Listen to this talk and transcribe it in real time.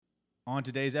On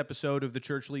today's episode of the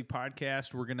Church League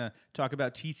podcast, we're going to talk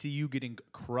about TCU getting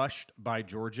crushed by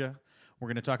Georgia. We're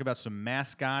going to talk about some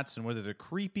mascots and whether they're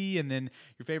creepy, and then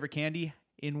your favorite candy.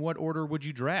 In what order would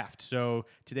you draft? So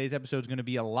today's episode is going to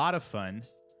be a lot of fun.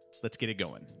 Let's get it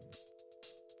going.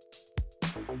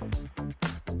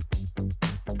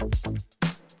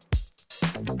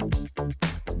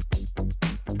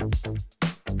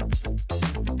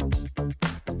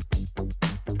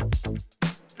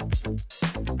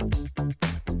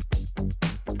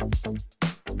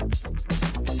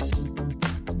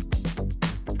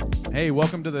 Hey,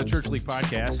 welcome to the Church League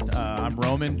podcast. I'm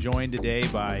Roman, joined today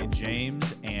by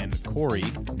James and Corey.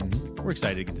 We're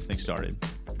excited to get this thing started.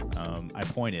 I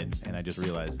pointed, and I just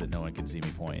realized that no one can see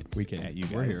me point. We can. At you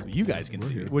guys. We're here. You guys can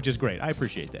see me, which is great. I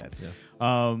appreciate that.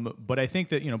 Yeah. But I think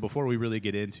that, before we really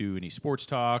get into any sports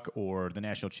talk or the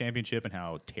national championship and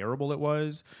how terrible it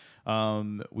was,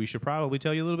 we should probably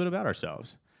tell you a little bit about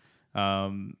ourselves.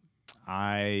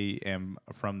 I am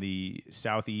from the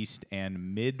Southeast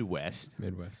and Midwest,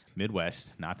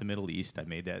 not the Middle East. I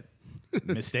made that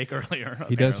mistake earlier.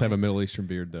 He does have a Middle Eastern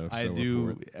beard, though. I so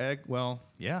do.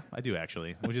 Yeah, I do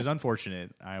actually, which is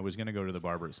unfortunate. I was going to go to the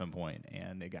barber at some point,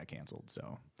 and it got canceled.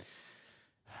 So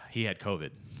he had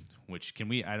COVID, which I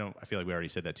feel like we already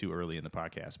said that too early in the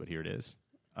podcast, but here it is.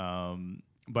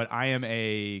 But I am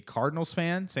a Cardinals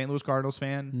fan, St. Louis Cardinals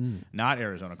fan, not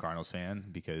Arizona Cardinals fan,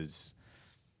 because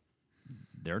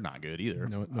they're not good either.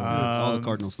 No, all the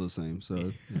Cardinals are the same.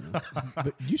 So,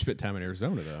 But you spent time in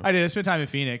Arizona, though. I did. I spent time in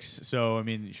Phoenix. So, I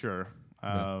mean, sure.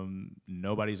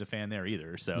 Nobody's a fan there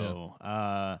either. So,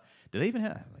 do they even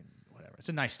have whatever? It's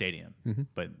a nice stadium,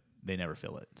 but they never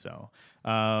fill it. So,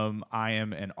 I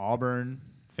am an Auburn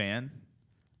fan,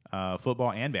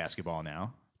 football and basketball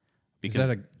now.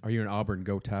 Because are you an Auburn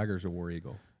Go Tigers or War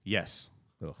Eagle? Yes,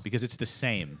 because it's the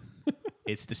same.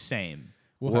 It's the same.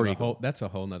 That's a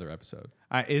whole nother episode.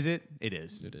 Is it? It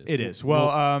is. It is.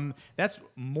 Well, that's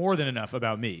more than enough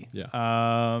about me.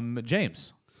 Yeah.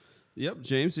 James. Yep,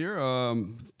 James here.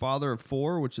 Father of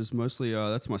four, which is mostly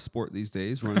that's my sport these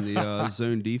days. Running the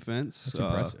zone defense.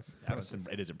 That's impressive.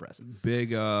 It is impressive.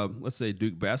 Big, let's say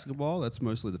Duke basketball. That's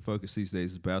mostly the focus these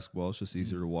days is basketball. It's just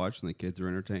easier to watch, and the kids are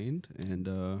entertained.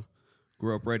 And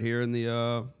grew up right here in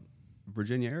the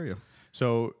Virginia area.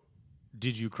 So,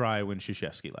 did you cry when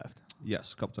Krzyzewski left?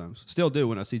 Yes, a couple times. Still do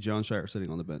when I see John Shire sitting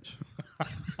on the bench.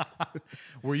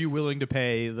 Were you willing to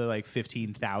pay the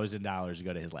 $15,000 to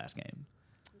go to his last game?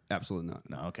 Absolutely not.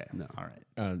 No. Okay. No. All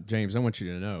right. James, I want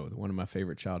you to know that one of my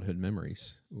favorite childhood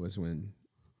memories was when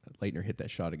Leitner hit that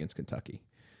shot against Kentucky.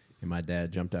 And my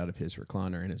dad jumped out of his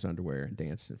recliner in his underwear and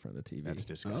danced in front of the TV. That's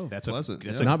disgusting. That's pleasant.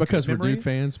 That's not because we're memory? Duke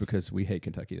fans, because we hate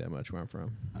Kentucky that much where I'm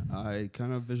from. I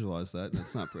kind of visualize that, and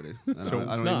it's not pretty. So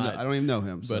I don't even know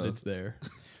him. But it's there.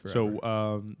 So,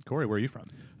 Corey, where are you from?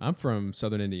 I'm from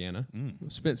Southern Indiana.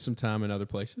 Spent some time in other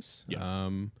places. Yeah.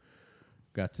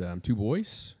 Got two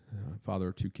boys, father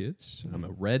of two kids. I'm a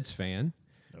Reds fan,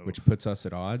 which puts us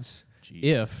at odds. Jeez.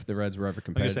 If the Reds were ever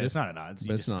competitive. It's not an odds.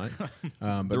 But it's not.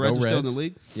 But the Reds are still in the Reds.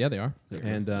 league? Yeah, they are.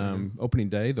 And opening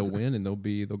day, they'll win, and they'll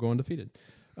go undefeated.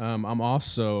 I'm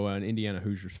also an Indiana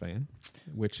Hoosiers fan,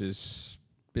 which has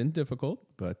been difficult,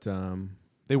 but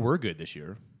They were good this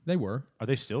year. they were. Are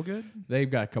they still good? They've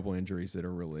got a couple injuries that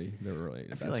are really.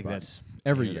 I feel like that's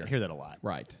every year. year. I hear that a lot.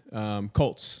 Right.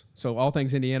 Colts. So all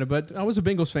things Indiana, but I was a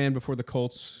Bengals fan before the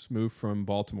Colts moved from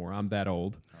Baltimore. I'm that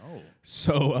old. Oh.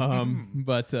 So,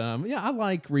 I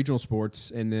like regional sports,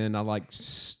 and then I like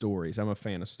stories. I'm a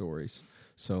fan of stories.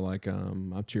 So,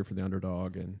 I'll cheer for the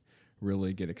underdog and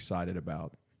really get excited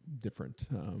about different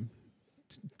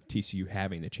TCU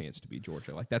having the chance to beat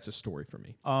Georgia. That's a story for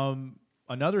me.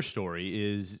 Another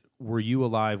story is: were you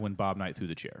alive when Bob Knight threw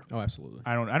the chair? Oh, absolutely.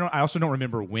 I also don't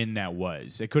remember when that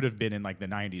was. It could have been in the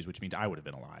 90s, which means I would have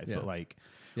been alive.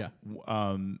 Yeah. But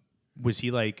was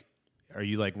he are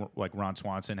you like Ron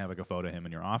Swanson, have a photo of him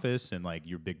in your office, and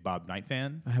you're a big Bob Knight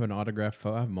fan? I have an autographed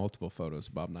photo. I have multiple photos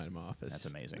of Bob Knight in my office. That's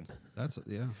amazing. That's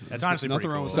honestly nothing pretty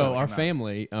wrong cool. with So that. our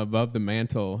family, above the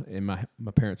mantle in my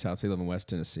parents' house, they live in West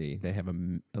Tennessee. They have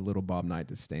a little Bob Knight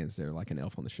that stands there like an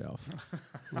elf on the shelf.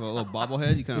 a little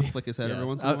bobblehead. You kind of flick his head every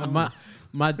once in a while.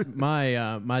 My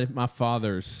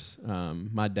father's,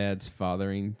 my dad's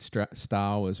fathering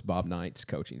style was Bob Knight's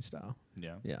coaching style.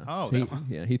 Yeah. Yeah. Oh, So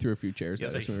he threw a few chairs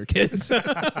at us when we were kids. All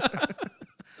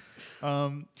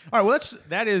right. Well, that's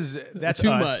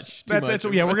Too us. much. That's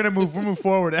yeah. We're move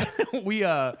forward.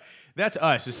 That's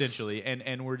us essentially,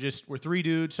 and we're three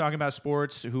dudes talking about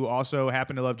sports who also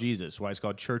happen to love Jesus. Why it's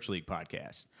called Church League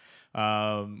Podcast,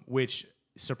 which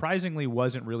surprisingly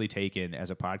wasn't really taken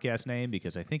as a podcast name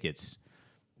because I think it's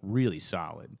really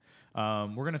solid.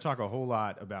 We're going to talk a whole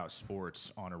lot about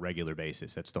sports on a regular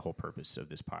basis. That's the whole purpose of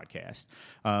this podcast.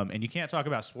 And you can't talk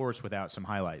about sports without some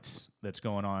highlights that's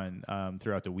going on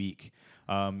throughout the week.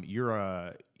 You're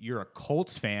a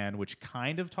Colts fan, which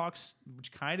kind of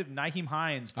Nyheim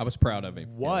Hines. I was proud of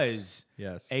him. Was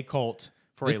yes. a Colt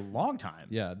for a long time.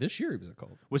 Yeah, this year he was a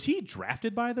Colt. Was he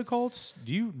drafted by the Colts?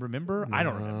 Do you remember? I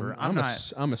don't remember.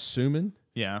 I'm assuming.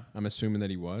 Yeah. I'm assuming that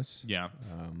he was. Yeah.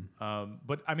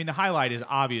 But I mean, the highlight is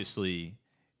obviously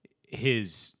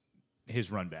his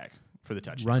run back for the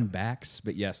touchdown. Run backs,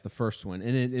 but yes, the first one,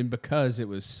 and because it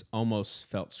was almost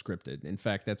felt scripted. In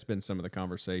fact, that's been some of the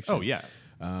conversation. Oh yeah.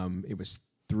 It was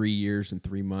 3 years and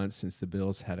 3 months since the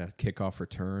Bills had a kickoff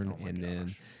return,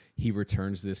 then he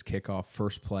returns this kickoff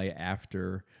first play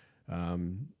after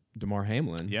Damar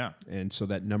Hamlin. Yeah. And so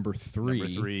that number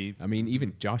three. I mean,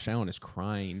 even Josh Allen is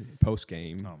crying post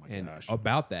game. Oh my gosh.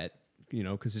 About that,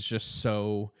 because it's just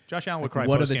so. Josh Allen would cry.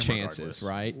 What are the post-game chances, regardless.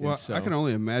 right? Well, I can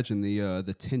only imagine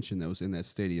the tension that was in that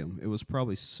stadium. It was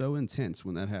probably so intense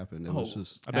when that happened. It was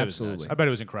just I bet absolutely. It was nuts. I bet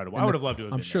it was incredible. I would have loved to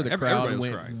have I'm been sure there. the crowd Everybody was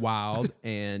went crying. wild,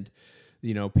 and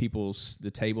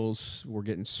the tables were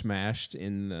getting smashed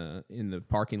in the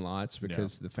parking lots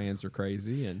because the fans are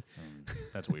crazy, and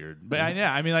that's weird. But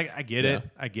I mean, like, I get it.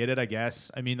 I get it. I guess.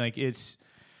 I mean, like, it's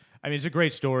a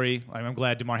great story. Like, I'm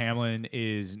glad Damar Hamlin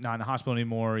is not in the hospital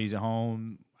anymore. He's at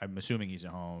home. I'm assuming he's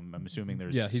at home. I'm assuming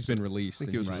there's he's been released. I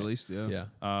think he was released.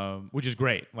 Yeah. Which is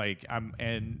great. Like,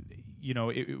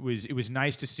 it was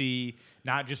nice to see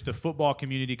not just the football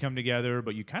community come together,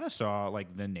 but you kind of saw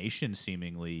like the nation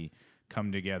seemingly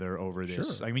come together over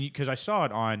this. Sure. I mean, because I saw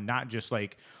it on not just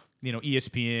like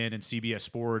ESPN and CBS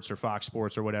Sports or Fox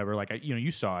Sports or whatever. Like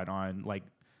you saw it on like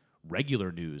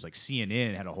regular news, like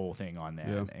CNN had a whole thing on that.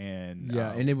 Yeah. And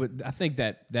And it would. I think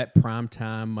that prime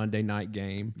time Monday night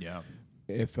game. Yeah.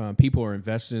 If people are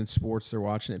invested in sports, they're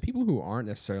watching it. People who aren't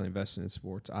necessarily invested in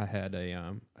sports, I had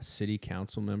a city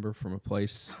council member from a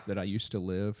place that I used to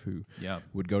live who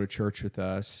would go to church with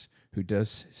us, who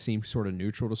does seem sort of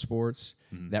neutral to sports.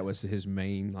 Mm-hmm. That was his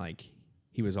main, like,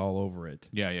 he was all over it.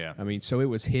 Yeah. I mean, so it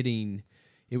was hitting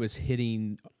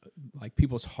like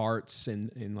people's hearts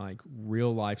in like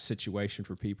real life situation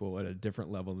for people at a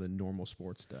different level than normal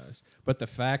sports does. But the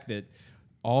fact that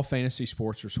all fantasy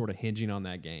sports are sort of hinging on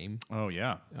that game. Oh,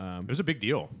 yeah. It was a big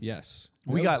deal. Yes.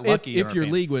 We got lucky. If your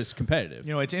league was competitive.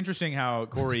 It's interesting how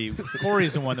Corey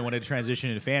is the one that wanted to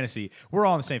transition into fantasy. We're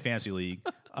all in the same fantasy league.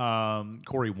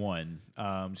 Corey won.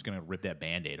 I'm just going to rip that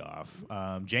Band-Aid off.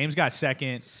 James got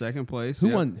second. Second place. Who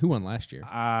won last year?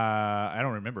 I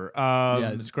don't remember.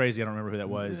 It's crazy. I don't remember who that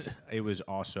was. It was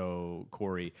also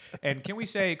Corey. And can we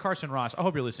say, Carson Ross, I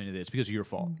hope you're listening to this because of your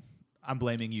fault. I'm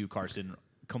blaming you, Carson,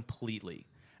 completely.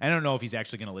 I don't know if he's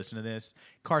actually going to listen to this.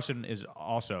 Carson is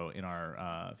also in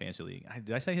our fantasy league.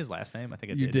 Did I say his last name? I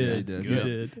think I did. You did. You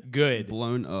did. Good.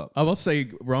 Blown up. I will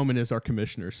say Roman is our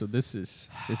commissioner, so this is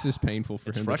painful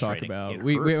for him to talk about.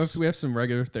 We have some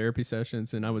regular therapy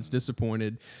sessions, and I was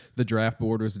disappointed the draft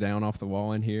board was down off the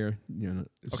wall in here.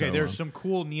 Okay, there's some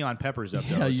cool neon peppers up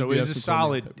there, you so do it have was a some cool neon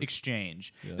solid peppers.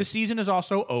 exchange. Yeah. The season is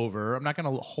also over. I'm not going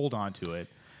to hold on to it.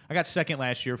 I got second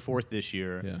last year, fourth this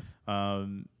year. Yeah.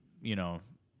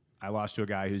 I lost to a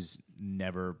guy who's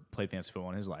never played fantasy football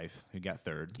in his life, who got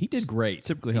third. He did great.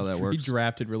 Typically how that works. He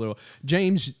drafted really well.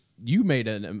 James, you made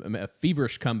a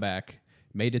feverish comeback,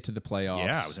 made it to the playoffs.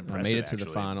 Yeah, I was impressive, made it to the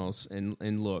actually. finals.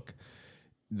 And look,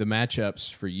 the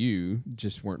matchups for you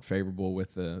just weren't favorable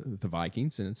with the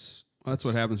Vikings, and That's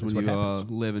what happens when you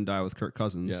live and die with Kirk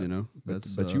Cousins. Yeah.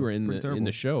 That's, but you were in pretty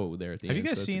the show there at the Have end. you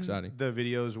guys so seen exciting. the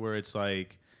videos where it's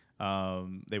like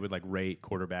they would like rate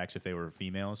quarterbacks if they were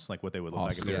females, like what they would look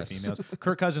like if they were females?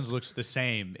 Kirk Cousins looks the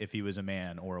same if he was a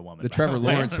man or a woman. The Trevor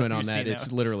Lawrence went Have on you that. seen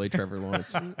It's literally Trevor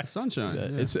Lawrence.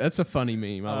 Sunshine. That's a funny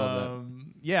meme. I love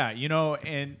that. Yeah,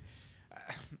 and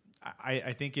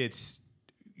I think it's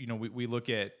we look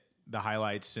at the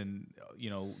highlights and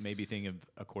maybe think of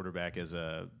a quarterback as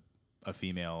a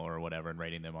female or whatever and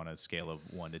rating them on a scale of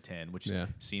 1 to 10, which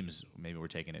seems maybe we're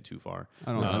taking it too far.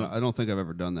 I don't think I've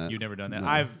ever done that. You've never done that? No,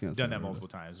 I've can't done say that I've multiple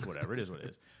times. Whatever. It is what it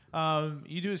is.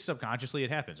 You do it subconsciously. It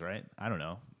happens, right? I don't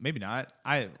know. Maybe not.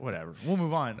 Whatever. We'll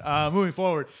move on. Moving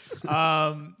forward.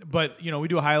 But, we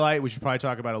do a highlight. We should probably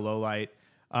talk about a low light.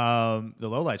 The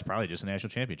low light's probably just a national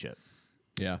championship.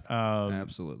 Yeah.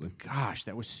 Absolutely. Gosh,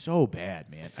 that was so bad,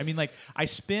 man. I mean, like, I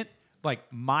spent, like,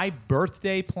 my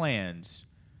birthday plans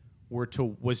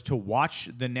was to watch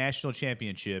the national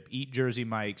championship, eat Jersey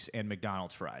Mike's and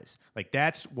McDonald's fries. Like,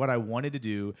 that's what I wanted to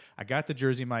do. I got the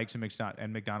Jersey Mike's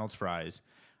and McDonald's fries.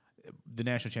 The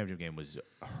national championship game was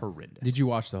horrendous. Did you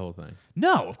watch the whole thing?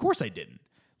 No, of course I didn't.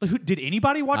 Like, did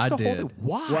anybody watch the whole did. thing?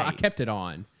 Why? Well, I kept it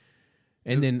on,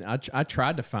 and then I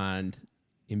tried to find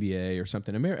NBA or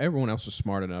something. I mean, everyone else was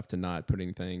smart enough to not put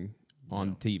anything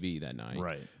on TV that night.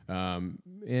 Right.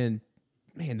 And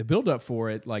man, the build up for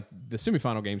it, like the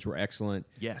semifinal games were excellent.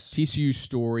 Yes. TCU's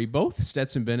story, both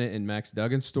Stetson Bennett and Max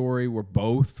Duggan's story were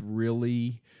both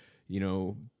really,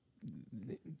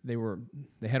 they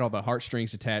had all the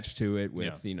heartstrings attached to it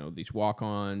with, these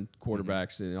walk-on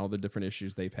quarterbacks and all the different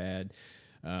issues they've had.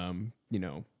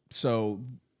 So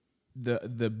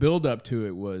the build up to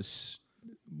it was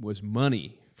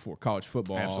money for college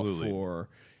football. Absolutely. For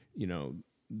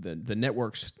the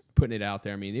networks putting it out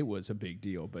there. I mean, it was a big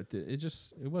deal, but it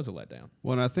was a letdown.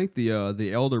 Well, and I think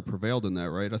the elder prevailed in that,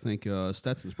 right? I think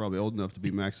Stetson's probably old enough to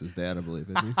be Max's dad, I believe,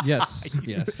 isn't he? Yes.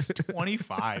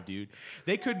 25, dude.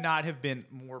 They could not have been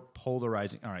more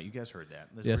polarizing. All right, you guys heard that.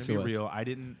 Let's Yes, be it was. real. I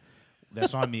didn't.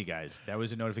 That's on me, guys. That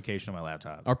was a notification on my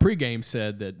laptop. Our pregame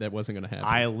said that wasn't going to happen.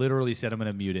 I literally said I'm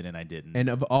going to mute it, and I didn't. And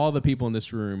of all the people in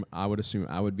this room, I would assume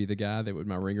I would be the guy that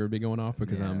my ringer would be going off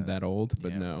because I'm that old.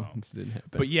 But no, it didn't happen.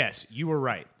 But yes, you were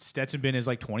right. Stetson Bennett is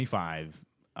like 25,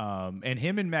 and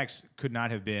him and Max could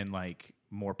not have been like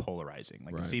more polarizing,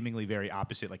 like seemingly very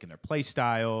opposite, like in their play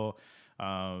style.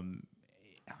 I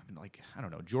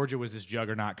don't know. Georgia was this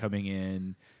juggernaut coming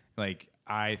in. Like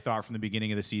I thought from the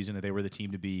beginning of the season that they were the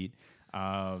team to beat.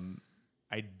 I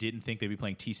didn't think they'd be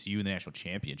playing TCU in the national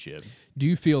championship. Do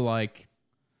you feel like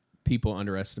people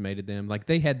underestimated them? Like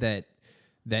they had that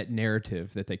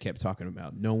narrative that they kept talking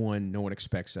about. No one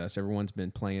expects us. Everyone's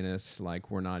been playing us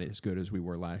like we're not as good as we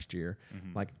were last year.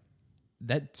 Mm-hmm. Like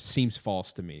that seems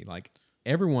false to me. Like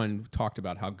everyone talked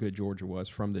about how good Georgia was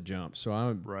from the jump. So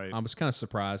I was kind of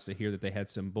surprised to hear that they had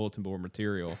some bulletin board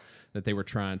material that they were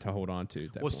trying to hold on to.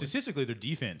 Well, statistically, their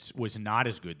defense was not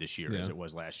as good this year as it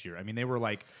was last year. I mean, they were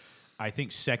like, I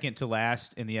think second to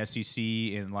last in the SEC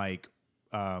in like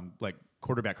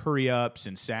quarterback hurry ups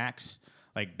and sacks.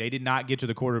 Like they did not get to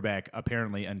the quarterback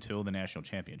apparently until the national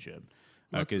championship.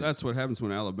 That's what happens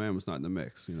when Alabama's not in the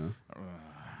mix,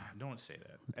 Don't say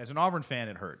that. As an Auburn fan,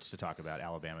 it hurts to talk about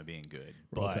Alabama being good.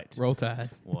 Roll Tide.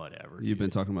 Whatever. You've been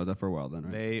talking about that for a while then,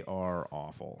 right? They are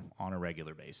awful on a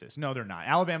regular basis. No, they're not.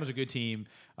 Alabama's a good team.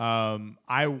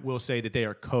 I will say that they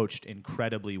are coached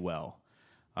incredibly well.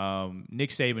 Nick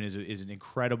Saban is an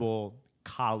incredible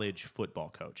college football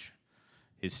coach.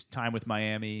 His time with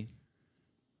Miami,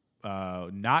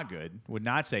 not good. Would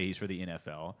not say he's for the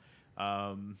NFL.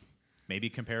 Maybe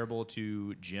comparable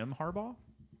to Jim Harbaugh.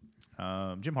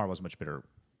 Jim Harbaugh's a much better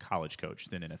college coach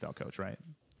than NFL coach, right?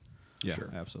 Yeah,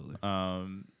 sure. Absolutely. I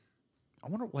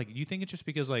wonder, do you think it's just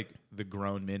because, the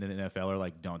grown men in the NFL are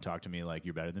like, don't talk to me like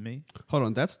you're better than me? Hold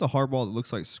on. That's the Harbaugh that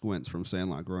looks like Squints from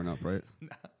Sandlot growing up, right?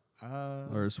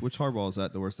 Or which Harbaugh is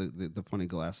that? The worst, the funny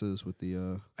glasses with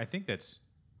the... I think that's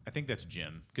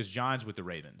Jim, because John's with the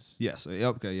Ravens. Yes.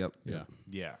 Okay, yep.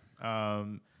 Yeah.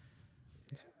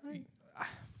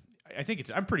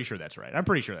 I'm pretty sure that's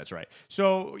right.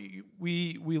 So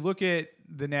we look at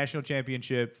the national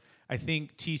championship. I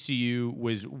think TCU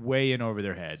was way in over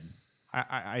their head.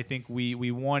 I think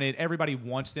we wanted, everybody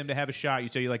wants them to have a shot. You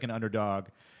say you like an underdog.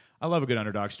 I love a good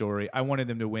underdog story. I wanted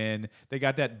them to win. They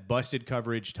got that busted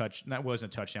coverage that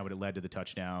wasn't a touchdown, but it led to the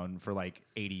touchdown for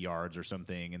 80 yards or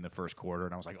something in the first quarter.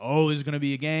 And I was like, oh, this is going to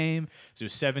be a game. So it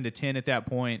was 7-10 at that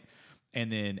point.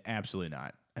 And then absolutely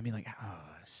not. I mean,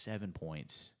 7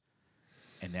 points.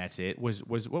 And that's it. Was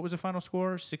what was the final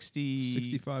score?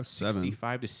 65-7.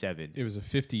 65-7. It was a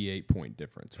 58-point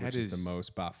difference, which is the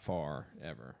most by far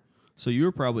ever. So you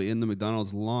were probably in the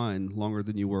McDonald's line longer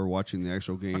than you were watching the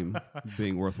actual game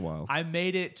being worthwhile. I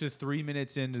made it to 3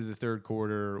 minutes into the third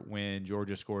quarter when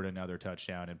Georgia scored another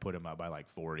touchdown and put them up by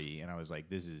 40, and I was like,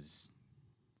 "This is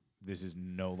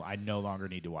I no longer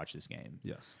need to watch this game."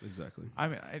 Yes, exactly. I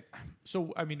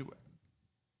mean,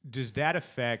 does that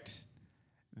affect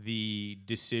the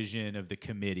decision of the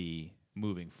committee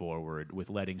moving forward with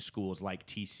letting schools like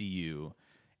TCU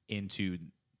into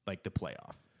the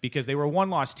playoff? Because they were a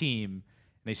one-loss team, and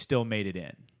they still made it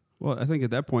in. Well, I think at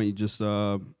that point you just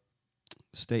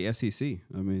stay SEC.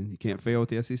 I mean, you can't fail with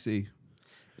the SEC.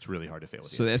 It's really hard to fail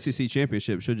with the SEC. So the SEC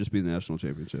championship should just be the national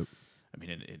championship. I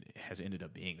mean, it has ended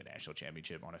up being the national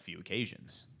championship on a few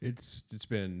occasions. It's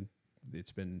been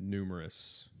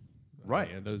numerous.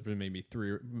 Right. There's been maybe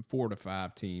 4 to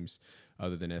 5 teams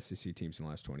other than SEC teams in the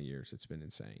last 20 years. It's been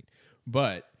insane.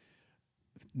 But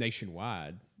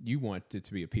nationwide, you want it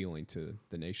to be appealing to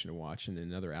the nation to watch. And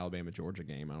another Alabama-Georgia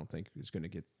game, I don't think is going to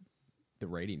get the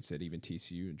ratings that even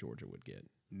TCU and Georgia would get.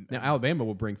 Now, Alabama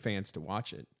will bring fans to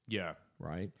watch it. Yeah.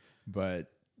 Right?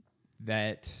 But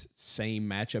that same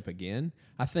matchup again,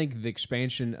 I think the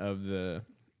expansion of the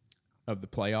of the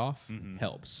playoff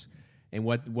helps. And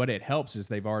what it helps is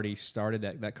they've already started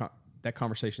that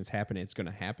conversation's happening. It's going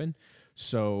to happen.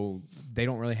 So they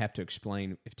don't really have to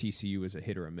explain if TCU is a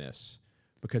hit or a miss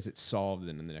because it's solved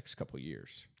in the next couple of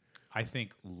years. I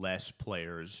think less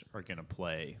players are going to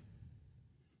play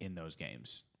in those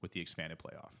games with the expanded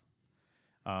playoff.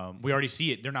 We already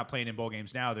see it. They're not playing in bowl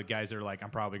games now. The guys are like, I'm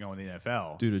probably going to the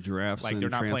NFL. Due to drafts like and they're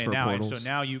not transfer playing now. portals. And so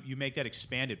now you make that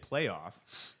expanded playoff.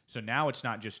 So now it's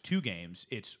not just 2 games,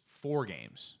 it's 4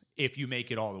 games if you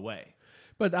make it all the way.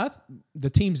 But the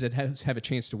teams that have a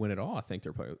chance to win it all, I think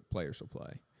their players will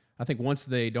play. I think once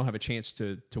they don't have a chance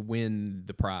to win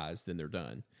the prize, then they're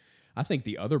done. I think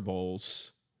the other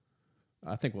bowls,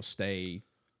 I think will stay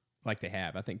like they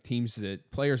have. I think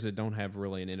players that don't have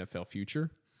really an NFL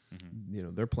future,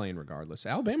 they're playing regardless.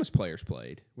 Alabama's players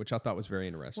played, which I thought was very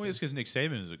interesting. Well, it's because Nick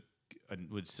Saban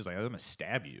was just like, I'm going to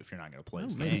stab you if you're not going to play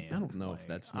this game. I don't know if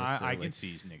that's necessarily. I can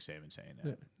see Nick Saban saying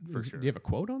that for sure. Do you have a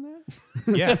quote on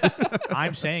that? Yeah,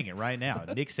 I'm saying it right now.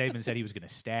 Nick Saban said he was going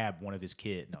to stab one of his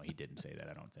kids. No, he didn't say that,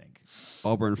 I don't think.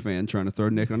 Auburn fan trying to throw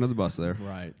Nick under the bus there.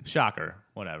 Right. Shocker.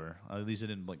 Whatever. At least it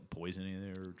didn't poison any of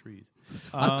their trees.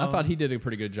 I thought he did a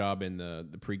pretty good job in the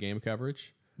pregame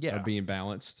coverage. Yeah. Of being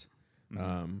balanced.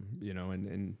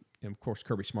 And of course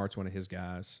Kirby Smart's one of his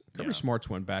guys. Kirby Smart's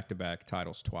won back-to-back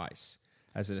titles twice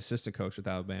as an assistant coach with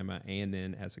Alabama and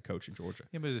then as a coach in Georgia.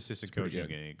 Yeah, but as assistant coach, you don't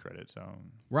get any credit. So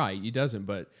right, he doesn't.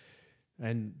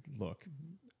 And look,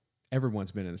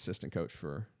 everyone's been an assistant coach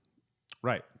for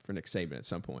Nick Saban at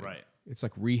some point. Right. It's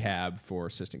like rehab for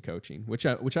assistant coaching, which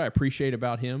I appreciate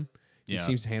about him. He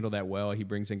seems to handle that well. He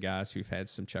brings in guys who've had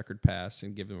some checkered past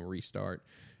and give them a restart.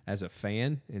 As a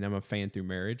fan, and I'm a fan through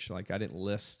marriage, like I didn't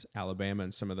list Alabama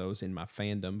and some of those in my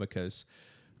fandom because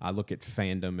I look at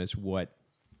fandom as what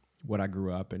I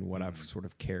grew up and what I've sort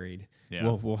of carried.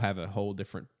 Yeah. We'll have a whole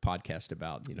different podcast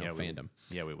about fandom.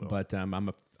 We will. But I'm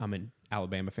an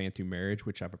Alabama fan through marriage,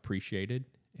 which I've appreciated,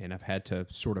 and I've had to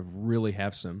sort of really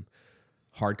have some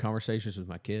hard conversations with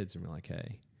my kids and be like,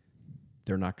 hey,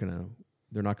 they're not gonna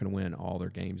win all their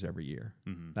games every year.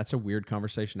 That's a weird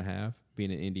conversation to have,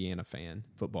 being an Indiana fan,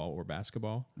 football or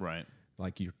basketball. Right.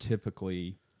 Like you're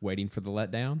typically waiting for the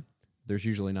letdown. There's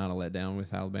usually not a letdown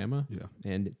with Alabama. Yeah.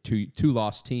 And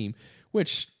two-loss team,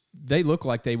 which they look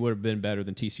like they would have been better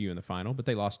than TCU in the final, but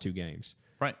they lost 2 games.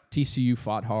 Right. TCU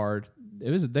fought hard.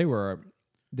 They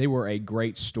were a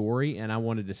great story, and I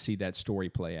wanted to see that story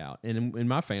play out. And in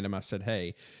my fandom, I said,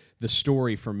 hey, the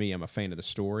story for me, I'm a fan of the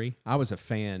story. I was a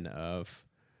fan of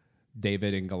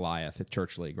David and Goliath at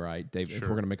Church League, right? David, if we're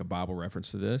going to make a Bible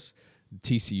reference to this,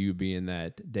 TCU being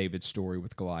that David story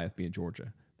with Goliath being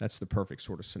Georgia. That's the perfect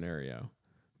sort of scenario.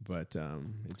 But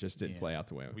it just didn't play out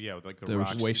the way. Like the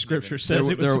rocks. way Scripture says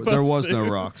it was there was no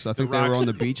rocks. I think they were on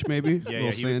the beach, maybe.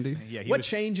 Little sandy. What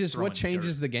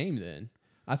changes the game then?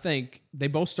 I think they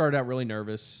both started out really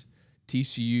nervous.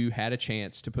 TCU had a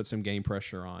chance to put some game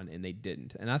pressure on, and they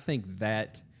didn't. And I think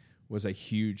that was a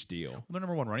huge deal. Well, the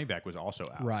number 1 running back was also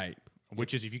out. Right.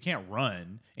 Which is, if you can't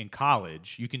run in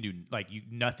college, you can do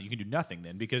nothing. You can do nothing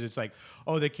then, because it's like,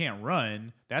 oh, they can't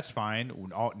run. That's fine.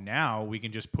 Now we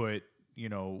can just put, we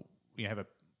have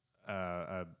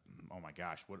oh my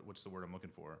gosh, what's the word I'm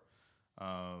looking for?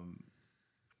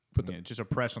 Just a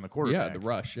press on the quarterback. Yeah, the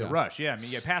rush. The rush. Yeah,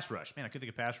 pass rush. Man, I couldn't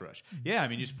think of pass rush. Yeah,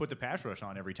 just put the pass rush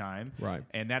on every time. Right.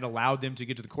 And that allowed them to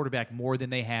get to the quarterback more than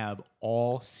they have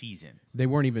all season. They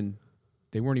weren't even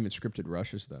scripted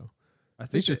rushes though. I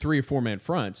think these are 3 or 4 man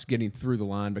fronts getting through the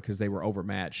line because they were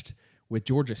overmatched with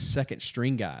Georgia's second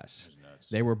string guys.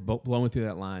 They were blowing through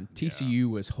that line. TCU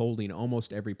was holding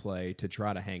almost every play to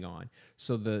try to hang on.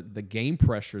 So the game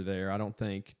pressure there, I don't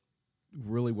think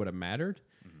really would have mattered,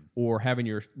 or having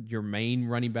your main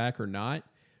running back or not.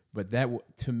 But that,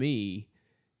 to me,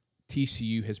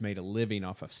 TCU has made a living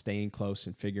off of staying close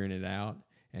and figuring it out,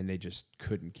 and they just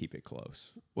couldn't keep it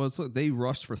close. Well, it's like they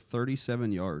rushed for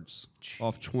 37 yards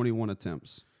off 21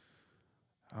 attempts.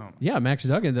 Yeah, Max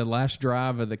Duggan, the last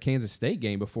drive of the Kansas State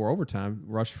game before overtime,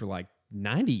 rushed for like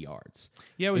 90 yards.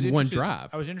 Yeah, it was in one drive.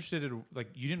 I was interested in,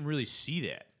 you didn't really see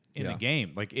that in the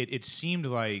game. It seemed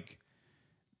like,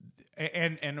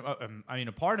 and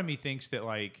a part of me thinks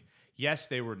that yes,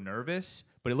 they were nervous,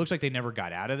 but it looks like they never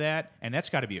got out of that, and that's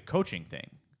got to be a coaching thing.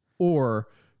 Or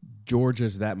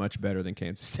Georgia's that much better than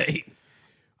Kansas State,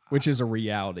 which is a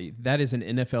reality. That is an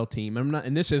NFL team.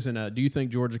 And this isn't do you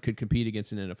think Georgia could compete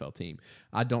against an NFL team?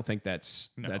 I don't think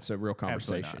that's a real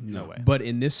conversation. No way. But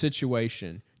in this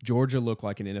situation, Georgia looked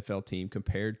like an NFL team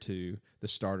compared to the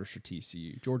starters for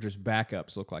TCU. Georgia's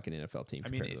backups look like an NFL team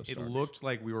compared to those starters. It looked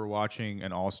like we were watching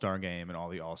an all-star game and all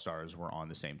the all-stars were on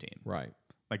the same team. Right.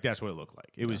 That's what it looked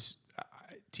like. It was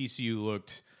TCU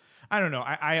looked. I don't know.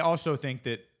 I also think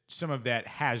that some of that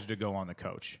has to go on the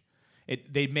coach.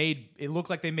 It looked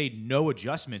like they made no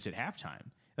adjustments at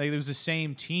halftime. Like it was the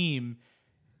same team.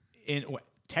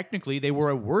 Technically, they were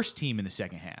a worse team in the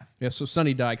second half. Yeah. So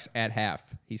Sonny Dykes at half,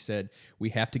 he said, "We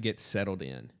have to get settled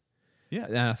in." Yeah,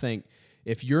 and I think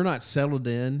if you're not settled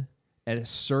in at a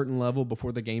certain level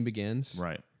before the game begins,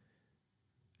 right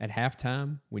at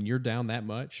halftime, when you're down that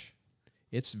much,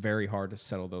 it's very hard to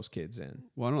settle those kids in.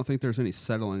 Well, I don't think there's any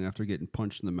settling after getting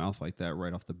punched in the mouth like that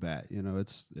right off the bat. You know,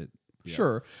 yeah.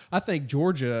 Sure. I think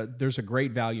Georgia, there's a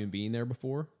great value in being there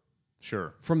before.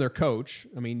 Sure. From their coach.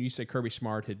 I mean, you say Kirby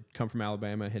Smart had come from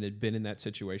Alabama and had been in that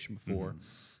situation before.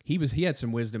 Mm-hmm. He had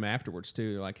some wisdom afterwards,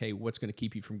 too. Like, hey, what's going to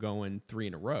keep you from going 3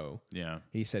 in a row? Yeah.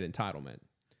 He said entitlement.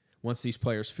 Once these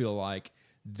players feel like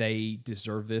they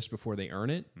deserve this before they earn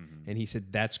it, and he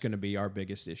said that's going to be our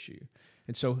biggest issue.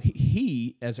 And so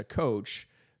he, as a coach,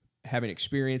 having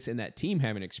experience and that team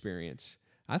having experience,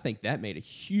 I think that made a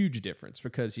huge difference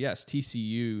because, yes,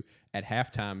 TCU at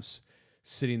halftime's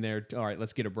sitting there, all right,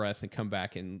 let's get a breath and come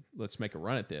back and let's make a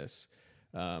run at this.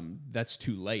 That's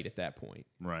too late at that point.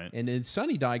 Right. And then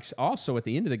Sonny Dykes also at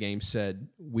the end of the game said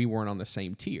we weren't on the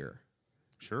same tier.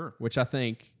 Sure. Which I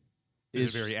think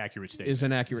is a very accurate statement. Is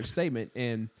an accurate statement.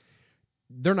 And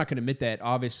they're not going to admit that,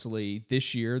 obviously,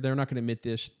 this year. They're not going to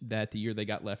admit that the year they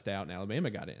got left out and Alabama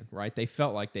got in, right? They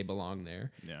felt like they belonged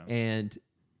there. Yeah. And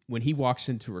when he walks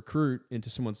into recruit into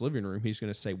someone's living room, he's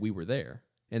going to say, we were there.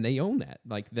 And they own that.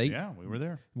 Like we were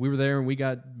there. We were there and we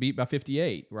got beat by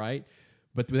 58, right?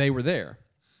 But they were there.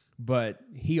 But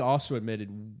he also admitted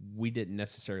we didn't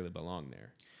necessarily belong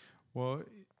there. Well,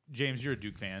 James, you're a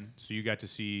Duke fan, so you got to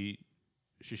see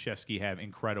Krzyzewski have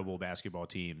incredible basketball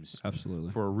teams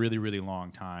absolutely for a really, really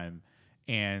long time.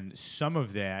 And some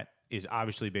of that is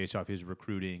obviously based off his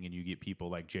recruiting, and you get people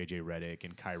like J.J. Redick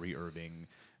and Kyrie Irving,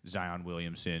 Zion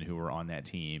Williamson, who were on that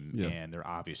team, and they're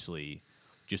obviously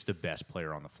just the best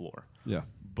player on the floor. Yeah.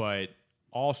 But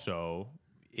also,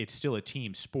 it's still a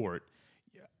team sport.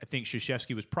 I think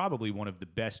Krzyzewski was probably one of the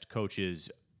best coaches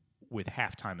with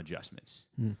halftime adjustments.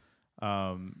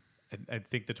 I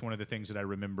think that's one of the things that I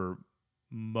remember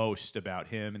most about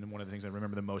him, and one of the things I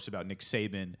remember the most about Nick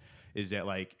Saban is that,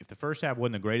 like, if the first half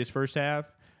wasn't the greatest first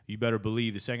half, you better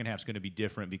believe the second half's going to be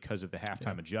different because of the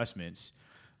halftime adjustments.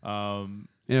 And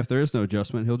if there is no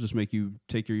adjustment, he'll just make you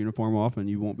take your uniform off, and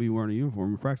you won't be wearing a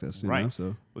uniform in practice. You know,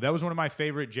 so. Well, that was one of my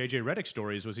favorite J.J. Redick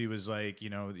stories. Was he was like, you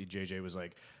know, J.J. was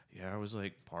like, yeah, I was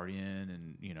like partying,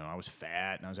 and you know, I was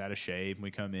fat and I was out of shape. And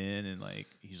we come in, and like,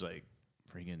 he's like,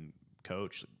 freaking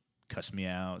coach cussed me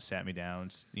out, sat me down,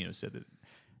 you know, said that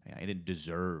I didn't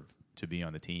deserve to be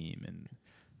on the team,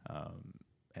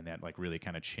 and that like really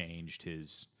kind of changed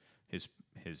his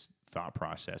thought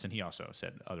process. And he also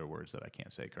said other words that I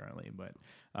can't say currently, but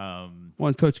well,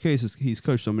 in Coach K, he's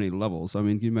coached on many levels. I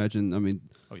mean, can you imagine? I mean,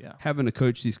 having to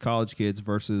coach these college kids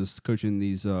versus coaching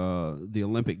these the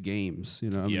Olympic Games. You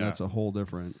know, I mean, that's a whole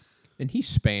different. And he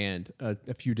spanned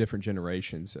a few different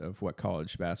generations of what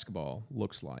college basketball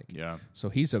looks like. Yeah. So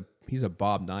he's a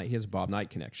Bob Knight. He has a Bob Knight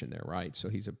connection there, right? So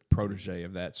he's a protege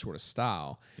of that sort of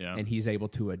style. Yeah. And he's able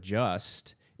to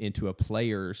adjust into a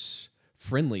player's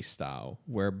friendly style,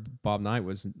 where Bob Knight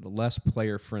was less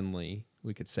player friendly,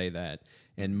 we could say that,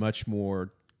 and much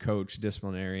more coach,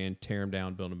 disciplinarian, tear him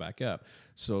down, build him back up.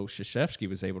 So Krzyzewski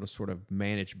was able to sort of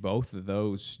manage both of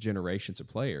those generations of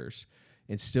players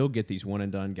and still get these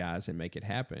one-and-done guys and make it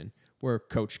happen. Where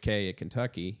Coach K at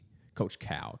Kentucky, Coach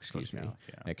Cal,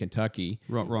 at Kentucky,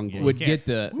 wrong would get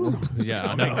the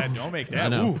don't make that. I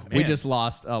know. Ooh, we just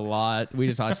lost a lot. We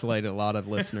just isolated a lot of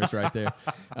listeners right there.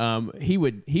 He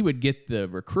would get the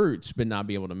recruits, but not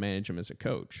be able to manage them as a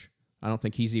coach. I don't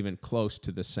think he's even close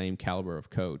to the same caliber of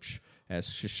coach as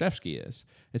Krzyzewski is.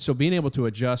 And so being able to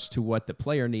adjust to what the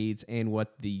player needs and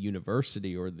what the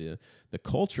university or the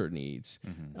culture needs,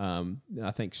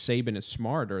 I think Saban and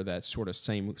Smart are that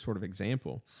same sort of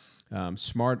example.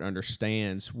 Smart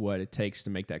understands what it takes to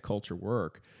make that culture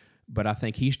work, but I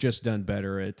think he's just done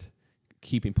better at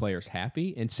keeping players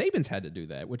happy. And Saban's had to do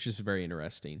that, which is very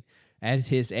interesting. At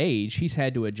his age, he's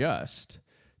had to adjust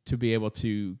to be able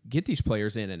to get these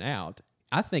players in and out.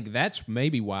 I think that's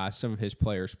maybe why some of his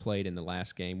players played in the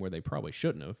last game where they probably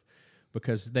shouldn't have,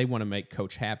 because they want to make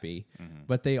coach happy,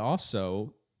 but they are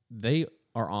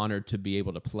honored to be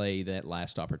able to play that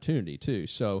last opportunity too.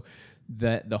 So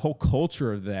that the whole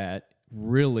culture of that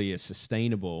really is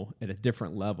sustainable at a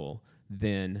different level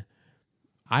than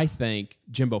I think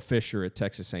Jimbo Fisher at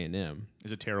Texas A&M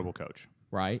is a terrible coach.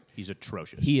 Right? He's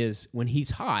atrocious. He is when he's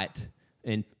hot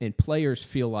and players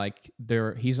feel like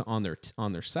he's on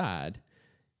their side.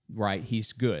 right,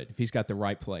 he's good. If he's got the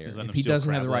right player. If he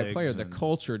doesn't have the right player, the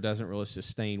culture doesn't really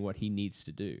sustain what he needs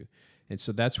to do. And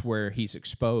so that's where he's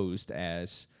exposed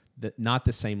as not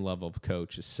the same level of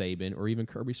coach as Saban or even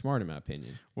Kirby Smart, in my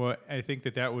opinion. Well, I think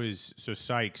that was so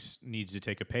Sykes needs to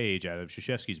take a page out of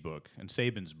Krzyzewski's book and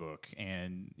Saban's book,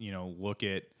 and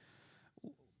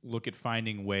look at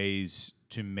finding ways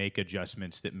to make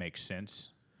adjustments that make sense.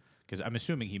 Because I'm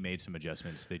assuming he made some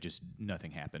adjustments.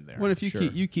 Nothing happened there. Well, if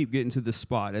you keep getting to this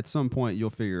spot, at some point you'll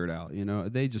figure it out.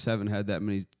 They just haven't had that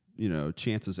many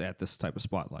chances at this type of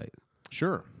spotlight.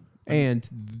 Sure, and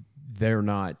they're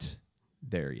not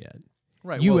there yet.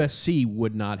 Right. USC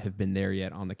would not have been there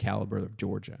yet on the caliber of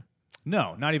Georgia.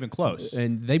 No, not even close.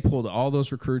 And they pulled all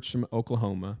those recruits from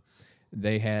Oklahoma.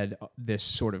 They had this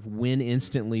sort of win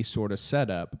instantly sort of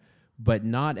setup, but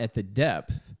not at the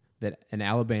depth that an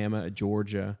Alabama, a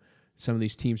Georgia, some of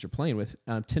these teams are playing with.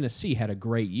 Tennessee had a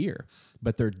great year,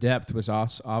 but their depth was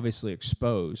obviously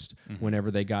exposed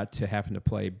whenever they got to having to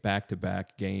play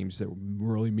back-to-back games that were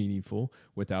really meaningful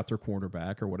without their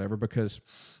quarterback or whatever, because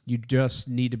you just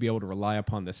need to be able to rely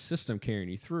upon the system carrying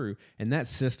you through, and that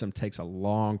system takes a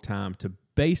long time to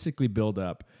basically build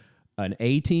up an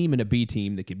A team and a B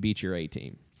team that could beat your A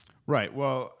team. Right.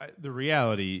 Well, the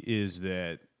reality is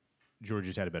that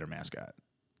Georgia's had a better mascot.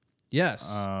 Yes.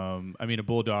 A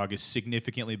bulldog is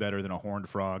significantly better than a horned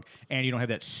frog, and you don't have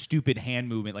that stupid hand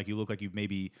movement like you look like you've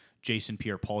maybe Jason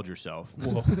Pierre-Paul'd yourself.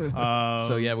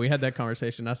 So, yeah, we had that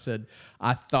conversation. I said,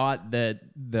 I thought that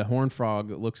the horned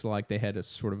frog looks like they had a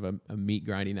sort of a meat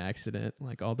grinding accident,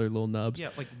 like all their little nubs.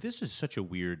 Yeah, like this is such a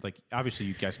weird, like obviously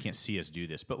you guys can't see us do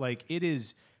this, but like it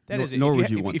is...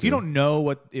 If you don't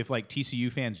know if like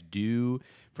TCU fans do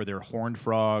for their horned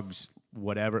frogs,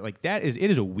 whatever, like it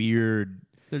is a weird...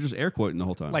 They're just air quoting the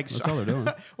whole time. That's all they're doing.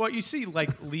 Well, you see, like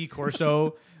Lee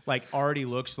Corso, like already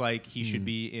looks like he should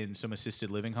be in some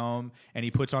assisted living home, and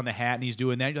he puts on the hat and he's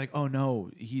doing that. You're like, oh no,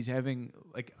 he's having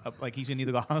like he's gonna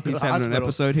either go to the he's having hospital. An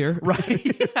episode here,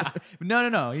 right? Yeah.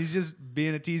 No. He's just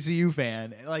being a TCU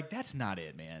fan. Like that's not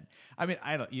it, man. I mean,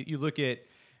 I don't. You look at.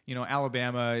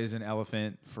 Alabama is an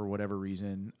elephant for whatever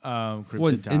reason.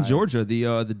 In Georgia,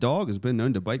 the dog has been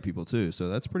known to bite people too, so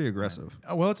that's pretty aggressive.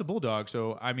 Right. Well, it's a bulldog,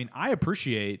 so I mean, I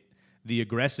appreciate the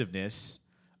aggressiveness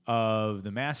of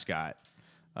the mascot.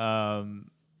 I'm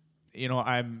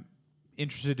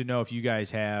interested to know if you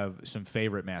guys have some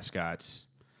favorite mascots.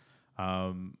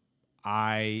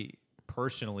 I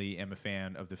personally am a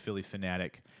fan of the Philly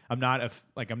Fanatic. I'm not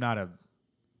a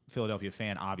Philadelphia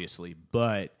fan, obviously,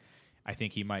 but I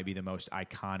think he might be the most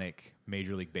iconic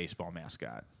Major League Baseball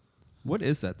mascot. What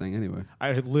is that thing anyway?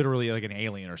 I literally like an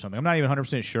alien or something. I'm not even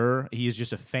 100% sure. He is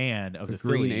just a fan of the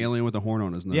green Phillies. Alien with a horn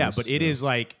on his nose. Yeah, but it is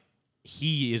like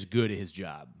he is good at his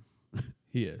job.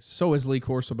 He is. So is Lee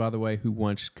Corso, by the way, who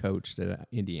once coached at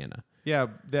Indiana. Yeah,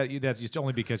 that's just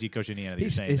only because he coached Indiana that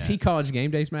you're saying Is he College Game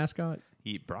Day's mascot?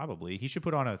 He should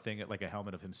put on a thing like a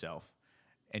helmet of himself.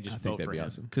 And just vote for him.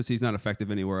 Awesome. Because he's not effective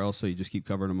anywhere else, so you just keep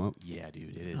covering him up. Yeah,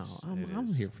 dude, it is.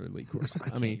 I'm here for Lee Corso.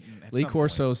 I mean, Lee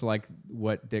Corso's like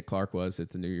what Dick Clark was at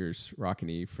the New Year's Rockin'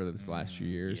 Eve for the last few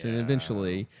years. Yeah. And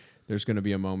eventually there's going to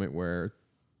be a moment where,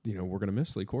 we're going to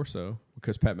miss Lee Corso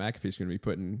because Pat McAfee's going to be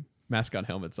putting mascot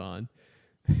helmets on.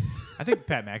 I think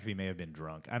Pat McAfee may have been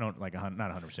drunk. I don't not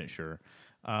 100% sure.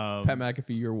 Pat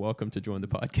McAfee, you're welcome to join the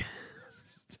podcast.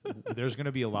 There's going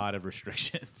to be a lot of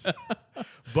restrictions.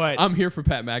 But I'm here for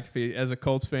Pat McAfee as a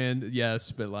Colts fan,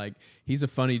 yes, but like he's a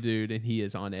funny dude and he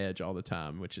is on edge all the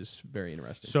time, which is very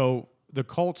interesting. So the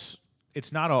Colts,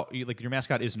 it's not all like your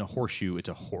mascot isn't a horseshoe; it's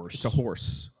a horse. It's a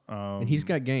horse, and he's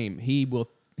got game. He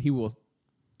will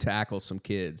tackle some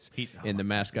kids in the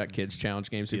Mascot Kids Challenge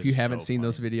games. If you haven't seen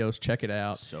those videos, check it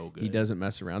out. So good. He doesn't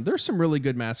mess around. There's some really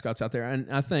good mascots out there, and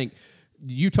I think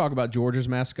you talk about Georgia's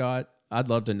mascot. I'd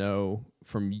love to know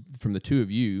from the two of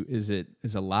you, is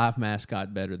a live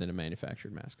mascot better than a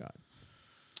manufactured mascot?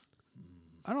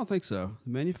 I don't think so.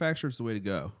 Manufactured's the way to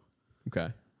go.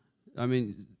 Okay. I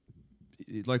mean,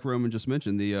 like Roman just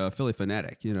mentioned, the Philly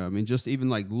Fanatic. Just even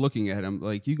like looking at him,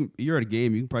 like you're at a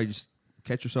game, you can probably just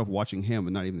catch yourself watching him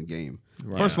and not even the game.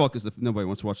 Right. First of all, because nobody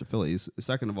wants to watch the Phillies.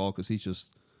 Second of all, because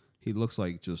he looks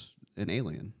like just an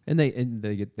alien. And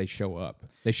they show up.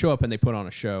 They show up and they put on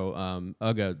a show.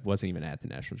 Uga wasn't even at the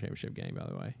national championship game, by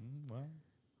the way. Well.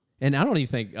 And I don't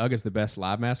even think Uga's the best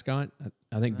live mascot.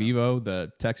 I think Bevo,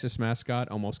 the Texas mascot,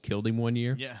 almost killed him one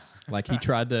year. Yeah. Like he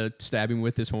tried to stab him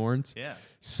with his horns. Yeah.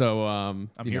 So I'm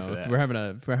here for that. if we're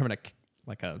having a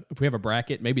if we have a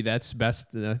bracket, maybe that's best.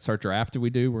 That's our draft that we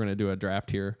do. We're going to do a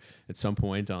draft here at some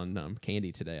point on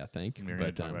candy today, I think.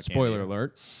 But spoiler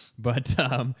alert. But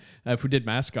if we did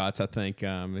mascots, I think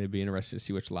it'd be interesting to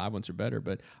see which live ones are better.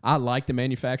 But I like the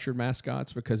manufactured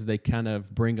mascots because they kind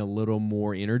of bring a little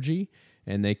more energy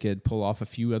and they could pull off a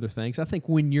few other things. I think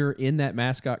when you're in that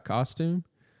mascot costume,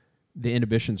 the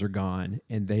inhibitions are gone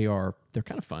and they're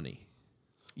kind of funny.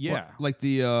 Yeah. Well, like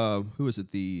the who is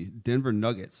it? The Denver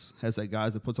Nuggets has that guy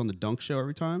that puts on the dunk show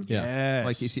every time. Yeah.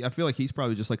 Like I feel like he's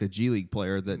probably just like a G League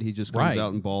player that he just comes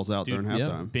out and balls out during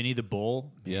halftime. Benny the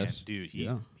Bull. Man, Yes. dude.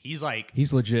 He's like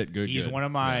he's legit good. He's one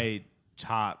of my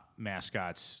top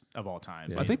mascots of all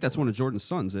time. Yeah. I think that's one of Jordan's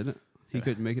sons, isn't it? He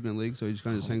couldn't make it in the league, so he just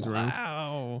kind of hangs around.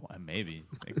 Wow. Maybe.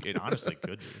 It honestly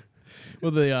could be.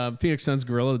 Well, the Phoenix Suns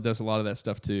Gorilla does a lot of that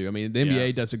stuff too. I mean, the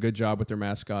NBA does a good job with their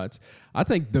mascots. I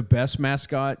think the best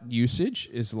mascot usage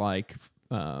is like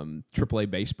AAA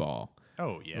baseball.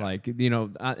 Oh, yeah. Like,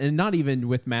 and not even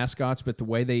with mascots, but the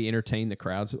way they entertain the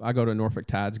crowds. I go to a Norfolk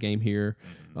Tides game here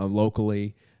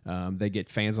locally. They get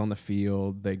fans on the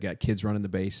field. They got kids running the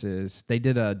bases. They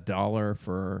did $1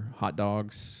 for hot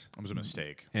dogs. It was a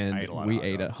mistake. And I ate a lot we of hot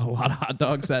ate dogs. a lot of hot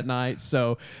dogs that night.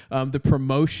 So the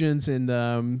promotions and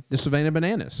the Savannah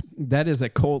Bananas, that is a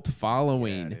cult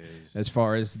following as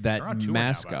far as that on tour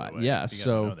mascot. now, by the way, Yeah, if you guys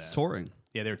so know that. Touring.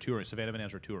 Yeah, they're touring. Savannah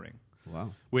Bananas are touring.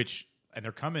 Wow. And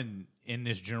they're coming in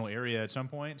this general area at some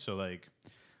point. So, like,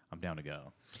 I'm down to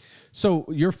go. So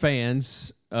you're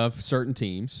fans of certain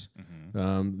teams,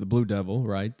 the Blue Devil,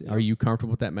 right? Are you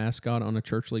comfortable with that mascot on a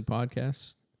Church League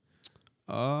podcast?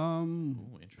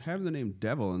 Having the name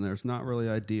Devil in there is not really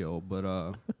ideal, but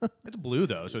It's blue,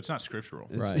 though, so it's not scriptural.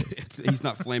 Right. He's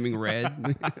not flaming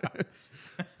red.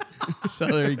 So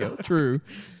there you go. True.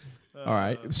 All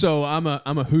right. So I'm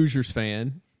a Hoosiers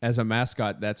fan. As a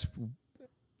mascot,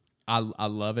 I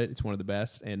love it. It's one of the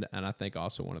best, and I think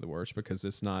also one of the worst because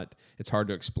it's hard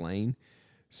to explain.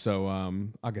 So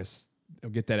I guess I'll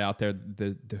get that out there.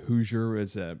 The Hoosier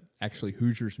is actually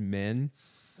Hoosiers men.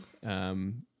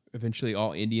 Eventually,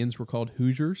 all Indians were called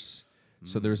Hoosiers.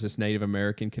 So there's this Native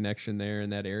American connection there in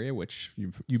that area, which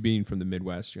you being from the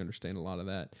Midwest, you understand a lot of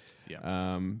that.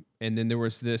 Yeah. And then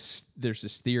there's this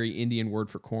theory, Indian word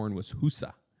for corn was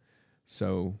husa.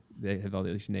 So they have all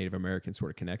these Native American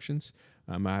sort of connections.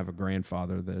 I have a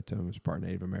grandfather that was part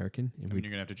Native American. And you're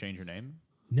going to have to change your name?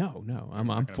 No,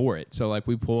 I'm for it. So like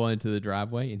we pull into the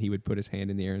driveway and he would put his hand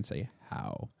in the air and say,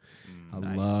 how. I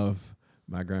love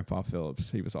my Grandpa Phillips.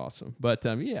 He was awesome. But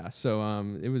so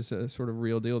it was a sort of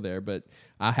real deal there. But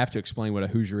I have to explain what a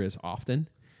Hoosier is often.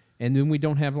 And then we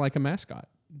don't have like a mascot.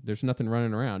 There's nothing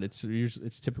running around. It's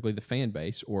typically the fan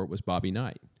base, or it was Bobby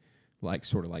Knight.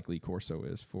 Sort of like Lee Corso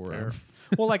is for.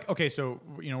 Well, like, okay, so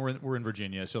we're in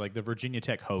Virginia, so like the Virginia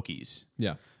Tech Hokies.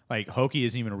 Yeah, like Hokie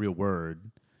isn't even a real word,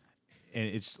 and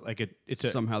it's like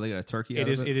somehow they got a turkey.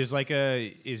 It's like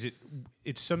a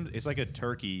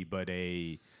turkey, but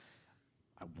I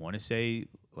want to say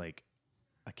like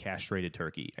a castrated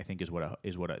turkey. I think is what a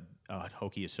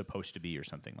Hokie is supposed to be, or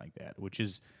something like that. Which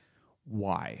is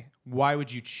why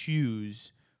would you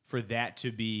choose for that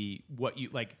to be what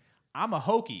you like? I'm a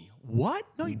Hokie. What?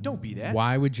 No, you don't be that.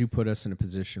 Why would you put us in a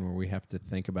position where we have to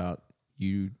think about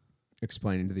you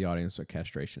explaining to the audience what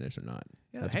castration is or not?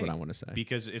 Yeah, That's what I want to say.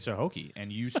 Because it's a Hokie,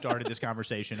 and you started this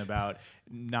conversation about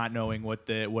not knowing what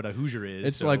a Hoosier is.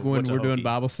 It's like when we're doing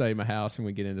Bible study in my house and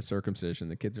we get into circumcision.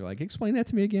 The kids are like, explain that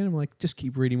to me again. I'm like, just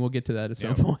keep reading. We'll get to that at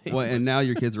some point. Well, and now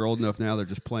your kids are old enough now, they're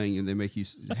just playing and they make you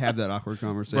have that awkward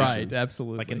conversation. Right,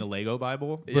 absolutely. Like in the Lego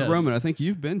Bible. But Roman, I think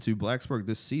you've been to Blacksburg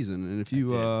this season, and if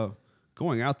you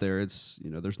going out there, it's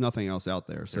there's nothing else out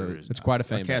there. So it's quite a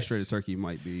fan base. Castrated turkey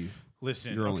might be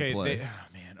your only play.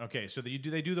 Okay, so they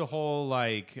do the whole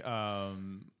like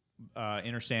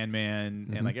Inner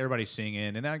Sandman and like everybody's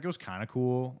singing, and that goes kind of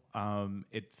cool.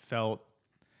 It felt,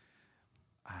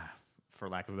 for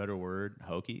lack of a better word,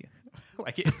 hokey.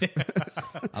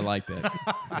 I like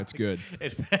that. That's good.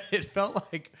 It felt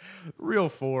like real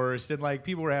forced, and like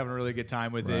people were having a really good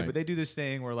time with it. But they do this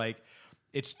thing where like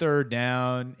it's third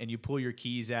down, and you pull your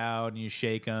keys out and you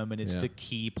shake them, and it's the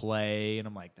key play, and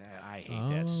I'm like, I hate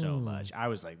that so much. I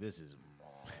was like, this is.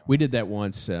 We did that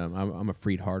once. I'm a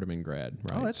Freed Hardeman grad,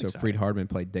 right? Oh, that's so exciting. Freed Hardeman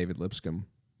played David Lipscomb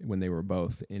when they were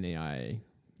both in AIA.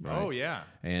 Right? Oh yeah,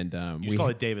 and you just call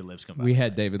it David Lipscomb. We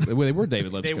had David. Well, they were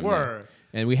David Lipscomb. They were,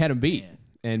 and we had him beat,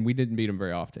 and we didn't beat him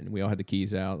very often. We all had the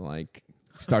keys out, like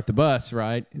start the bus,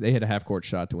 right? They had a half-court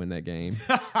shot to win that game.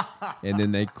 And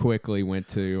then they quickly went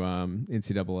to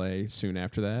NCAA soon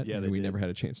after that. Yeah, and we did. never had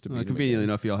a chance to beat them Conveniently again.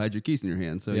 enough, y'all had your keys in your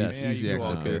hand, so Yes. easy you all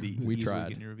access there. could We easily tried.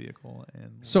 get in your vehicle.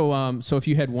 And So if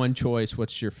you had one choice,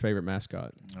 what's your favorite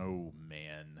mascot? oh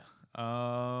man.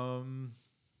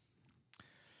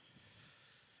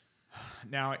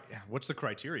 Now, what's the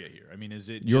criteria here? I mean, is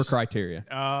it Your just, criteria.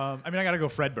 I mean, I got to go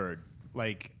Fred Bird.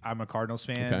 Like, I'm a Cardinals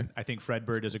fan. Okay. I think Fred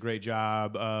Bird does a great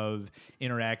job of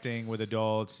interacting with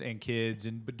adults and kids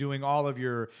and doing all of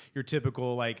your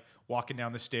typical, like, walking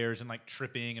down the stairs and, like,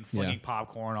 tripping and flinging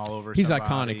popcorn all over He's somebody.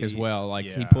 iconic as well. Like,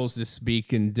 he Yeah. pulls his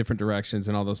beak in different directions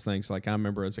and all those things. Like, I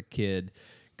remember as a kid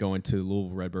going to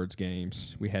Louisville Redbirds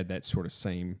games. We had that sort of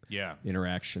same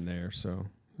interaction there. So,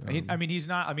 I mean, he's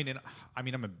not.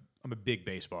 I'm a big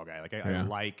baseball guy. Like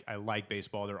I like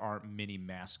baseball. There aren't many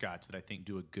mascots that I think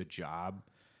do a good job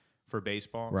for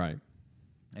baseball. right.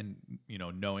 And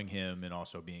knowing him and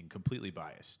also being completely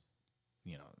biased,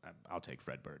 I'll take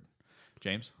Fred Bird.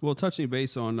 James? Well, touching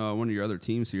base on one of your other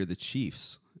teams here, the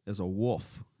Chiefs, as a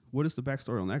wolf. What is the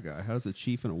backstory on that guy? How does a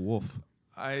chief and a wolf?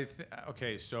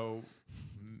 Okay, so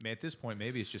at this point,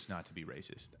 maybe it's just not to be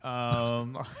racist.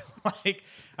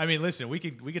 Listen, we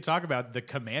could talk about the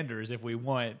Commanders if we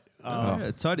want.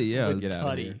 Tuddy, yeah. Get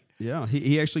out of here. Tuddy. Yeah,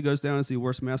 he actually goes down as the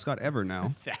worst mascot ever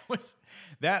now.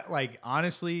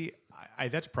 Honestly,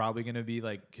 that's probably going to be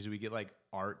like, because we get like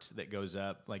art that goes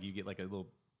up, like you get like a little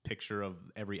picture of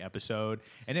every episode,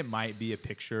 and it might be a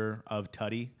picture of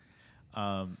Tuddy.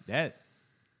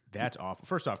 That's awful.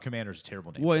 First off, Commander's a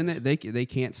terrible name. Well, and they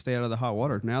can't stay out of the hot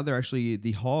water. Now they're actually,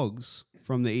 the Hogs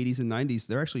from the 80s and 90s,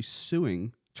 they're actually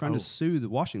trying to sue the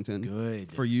Washington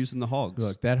for using the Hogs.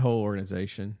 Look, that whole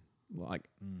organization, like,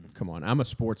 come on. I'm a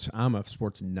sports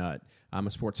nut. I'm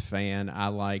a sports fan. I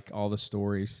like all the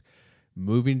stories.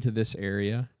 Moving to this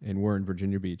area, and we're in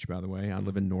Virginia Beach, by the way. I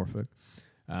live in Norfolk.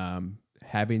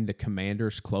 Having the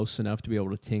Commanders close enough to be able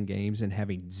to attend games and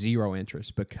having zero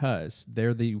interest because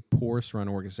they're the poorest run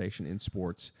organization in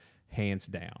sports, hands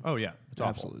down. Oh, yeah. It's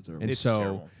Absolutely terrible. And It's so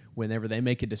terrible. whenever they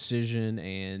make a decision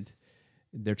and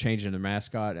they're changing the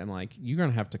mascot, I'm like, you're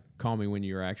going to have to call me when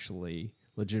you're actually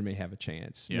legitimately have a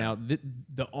chance. Yeah. Now,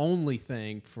 the only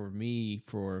thing for me,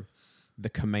 for the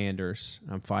Commanders,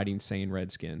 I'm fighting saying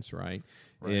Redskins, right.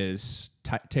 is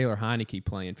Taylor Heineke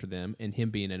playing for them and him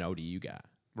being an ODU guy.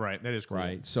 Right, that is cool.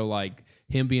 Right. So, like,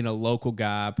 him being a local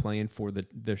guy playing for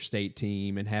their state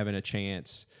team and having a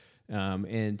chance,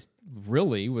 and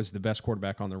really was the best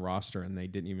quarterback on the roster, and they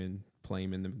didn't even play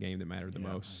him in the game that mattered the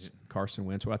most. Carson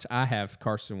Wentz. I have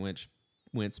Carson Wentz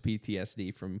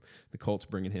PTSD from the Colts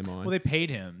bringing him on. Well, they paid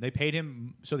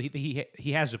him. So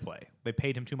he has to play. They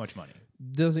paid him too much money.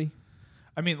 Does he?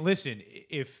 I mean, listen,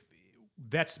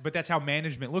 but that's how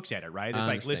management looks at it, right? It's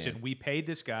like, understand. listen, we paid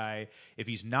this guy. If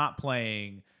he's not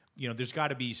playing, there's got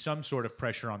to be some sort of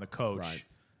pressure on the coach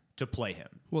to play him.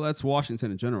 Well, that's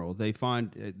Washington in general. They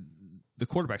find the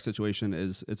quarterback situation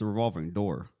it's a revolving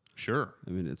door. Sure.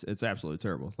 I mean, it's absolutely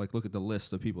terrible. Like, look at the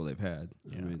list of people they've had.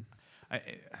 Yeah.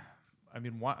 I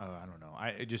mean, I don't know.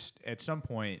 I just, at some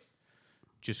point,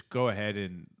 just go ahead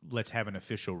and let's have an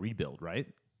official rebuild, right?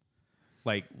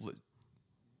 Like,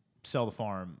 sell the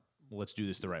farm. Let's do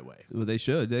this the right way. well, they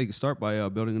should. They could start by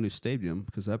building a new stadium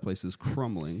because that place is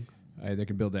crumbling. They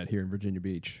can build that here in Virginia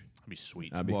Beach. That'd be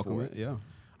sweet. I'd be Welcome for it. Yeah.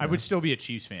 I would still be a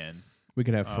Chiefs fan. We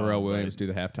could have Pharrell Williams but- do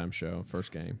the halftime show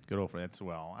first game. Good old friend. That's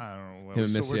well. I don't know. Him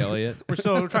and Missy Elliott. We're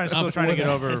still trying I'm to for get that.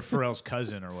 over Pharrell's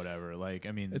cousin or whatever. Like,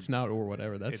 I mean, It's not or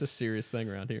whatever. That's a It's- serious thing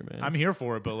around here, man. I'm here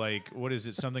for it, but like, what is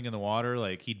it? Something in the water?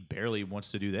 Like, he barely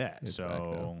wants to do that. It's So, back,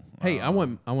 though. Hey, I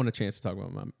want a chance to talk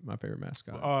about my favorite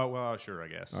mascot. well, sure, I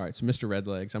guess. All right, so Mr.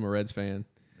 Redlegs. I'm a Reds fan,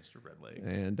 Mr. Redlegs.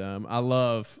 and I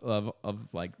love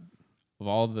of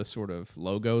all the sort of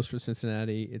logos for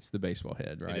Cincinnati, it's the baseball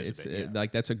head, right? is a big-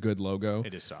 Like that's a good logo.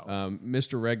 It is solid.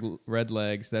 Mr.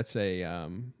 Redlegs. That's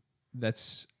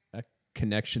a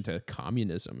connection to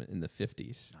communism in the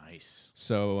 50s. Nice.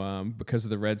 So because of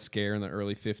the Red Scare in the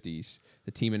early 50s,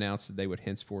 the team announced that they would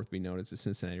henceforth be known as the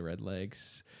Cincinnati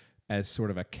Redlegs as sort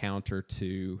of a counter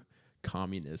to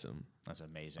communism. That's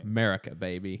amazing. America,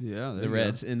 baby. Yeah, there the you go.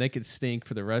 Reds. And they could stink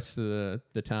for the rest of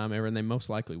the time ever, and they most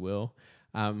likely will.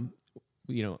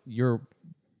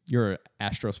 You're an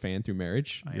Astros fan through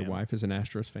marriage. I Your am. wife is an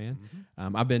Astros fan.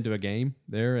 I've been to a game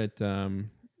there at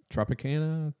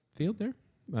Tropicana Field there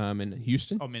in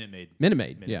Houston. Oh, Minute Maid. Minute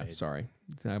Maid. Minute Yeah, Maid. sorry.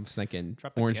 I was thinking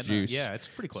Tropicana. orange juice. Yeah, it's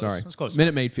pretty close. Sorry. It's close.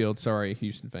 Minute Maid Field. Sorry,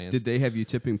 Houston fans. Did they have you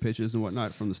tipping pitches and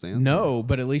whatnot from the stands? No,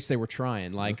 but at least they were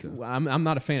trying. Like, I'm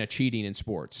not a fan of cheating in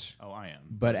sports. Oh, I am.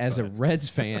 But as a ahead. Reds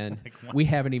fan, Like, what? we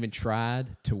haven't even tried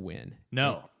to win.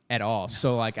 No. at all.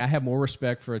 So like I have more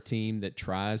respect for a team that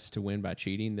tries to win by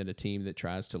cheating than a team that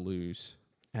tries to lose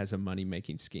as a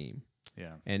money-making scheme.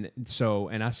 Yeah. And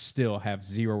I still have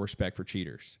zero respect for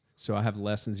cheaters. So I have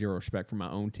less than zero respect for my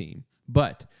own team.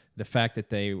 But the fact that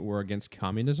they were against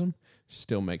communism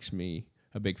still makes me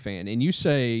a big fan. And you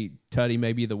say Tuddy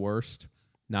may be the worst,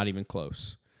 not even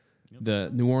close. The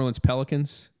New Orleans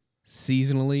Pelicans,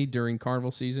 seasonally during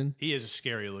Carnival season, he is a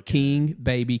scary looking king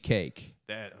baby cake.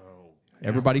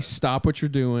 Everybody stop what you're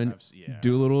doing.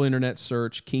 Do a little internet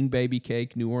search. King baby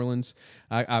cake, New Orleans.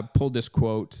 I pulled this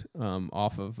quote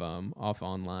off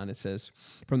online. It says,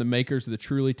 from the makers of the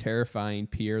truly terrifying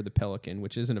Pierre the Pelican,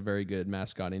 which isn't a very good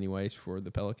mascot anyways for the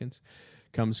Pelicans,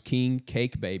 comes King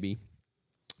Cake Baby,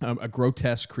 a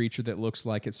grotesque creature that looks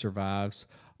like it survives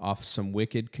off some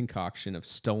wicked concoction of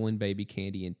stolen baby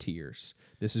candy and tears.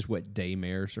 This is what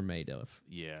daymares are made of.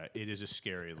 Yeah, it is a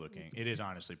scary looking. It is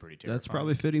honestly pretty terrifying. That's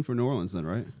probably fitting for New Orleans then,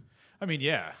 right? I mean,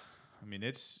 yeah. I mean,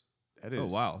 that is. Oh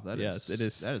wow, it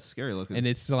is scary looking. And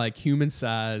it's like human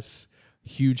size,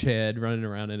 huge head, running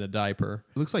around in a diaper.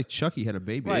 It looks like Chucky had a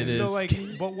baby. Right. So like,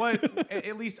 but what?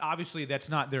 At least obviously that's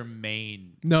not their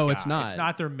main. No, guy. it's not. It's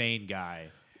not their main guy.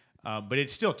 But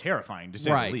it's still terrifying to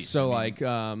say right. the least. So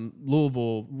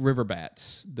Louisville River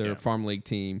Bats, their farm league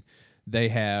team, they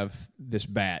have this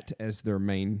bat as their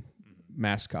main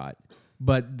mascot.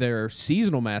 But their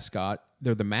seasonal mascot,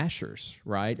 they're the Mashers,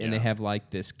 right? And they have like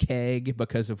this keg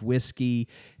because of whiskey,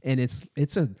 and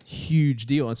it's a huge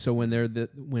deal. And so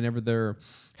whenever their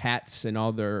hats and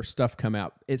all their stuff come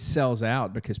out, it sells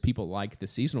out because people like the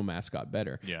seasonal mascot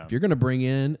better. Yeah. If you're going to bring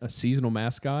in a seasonal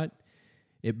mascot,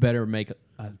 it better make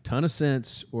a ton of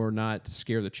sense or not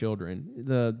scare the children.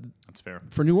 That's fair.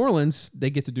 For New Orleans,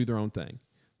 they get to do their own thing.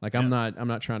 Like I'm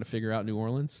not trying to figure out New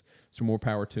Orleans. So more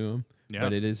power to them. Yeah.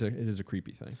 But it is a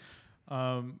creepy thing.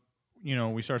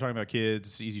 We start talking about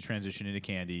kids. Easy transition into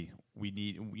candy. We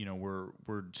need.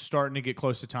 We're starting to get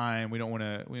close to time. We don't want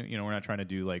to. We're not trying to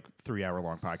do like 3-hour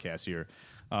long podcasts here.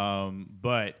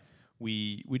 But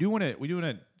we do want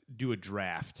to do a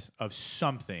draft of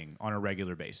something on a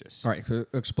regular basis. All right,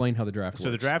 explain how the draft works. So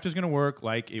the draft is going to work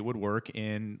like it would work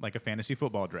in like a fantasy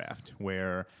football draft,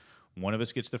 where one of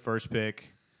us gets the first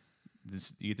pick,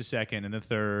 you get the second and the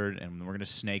third, and we're going to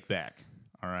snake back.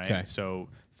 All right. Okay. So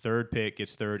third pick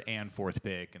gets third and fourth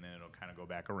pick, and then it'll kind of go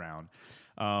back around.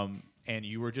 And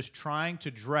you were just trying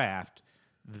to draft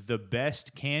the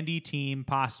best candy team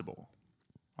possible.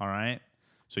 All right.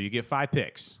 So you get 5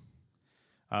 picks.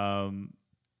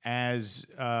 As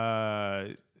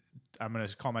I'm going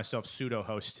to call myself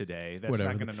pseudo-host today. That's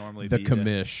Whatever. not going to normally the be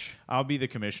commish. I'll be the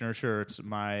commissioner. Sure, it's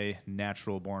my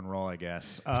natural-born role, I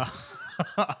guess. I'll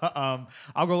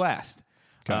go last.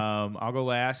 Okay. I'll go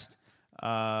last.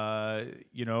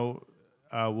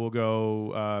 We'll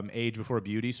go age before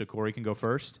beauty, so Corey can go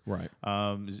first. Right.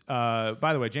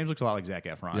 By the way, James looks a lot like Zac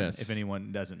Efron, Yes. if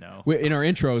anyone doesn't know. In our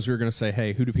intros, we were going to say,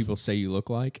 hey, who do people say you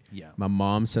look like? Yeah. My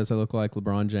mom says I look like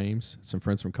LeBron James. Some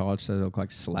friends from college said I look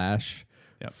like Slash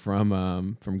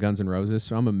from Guns N' Roses.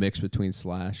 So I'm a mix between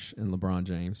Slash and LeBron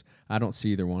James. I don't see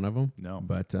either one of them. No.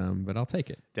 But I'll take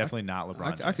it. Definitely not LeBron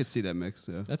James. I could see that mix.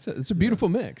 Yeah. It's a beautiful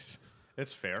mix.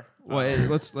 It's fair. Well,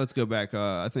 let's go back.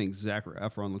 I think Zac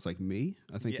Efron looks like me.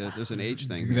 I think that there's an age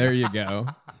thing. There you go.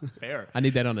 Fair. I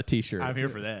need that on a T-shirt. I'm here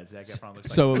for that. Zac Efron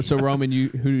looks so like me. So Roman,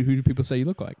 who do people say you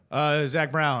look like? Zach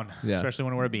Brown, Yeah. especially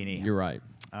when I wear a beanie. You're right.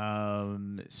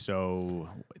 So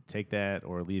take that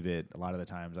or leave it. A lot of the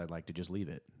times I'd like to just leave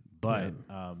it. But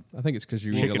I think it's because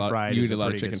you eat Chicken a lot. fried You is eat a a lot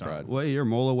of pretty chicken good song. fried. Well, you're a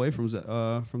mole away from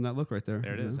that look right there.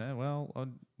 there it is.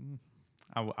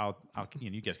 I'll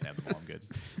you guys can have the ball. I'm good.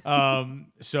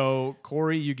 So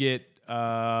Corey, you get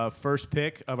first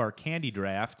pick of our candy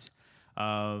draft.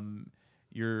 It's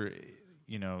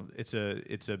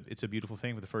a beautiful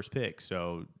thing with the first pick.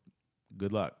 So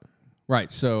good luck. Right.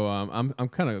 So I'm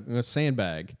kind of going to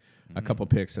sandbag a couple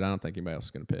picks that I don't think anybody else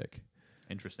is going to pick.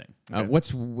 Interesting. Okay.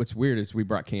 What's weird is we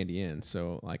brought candy in,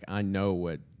 so like I know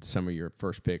what some of your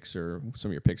first picks or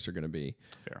some of your picks are going to be.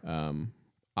 Fair.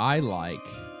 I like.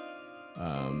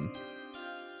 I'm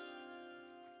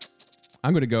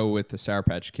going to go with the Sour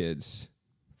Patch Kids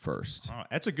first, Oh,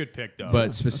 that's a good pick, though.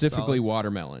 but specifically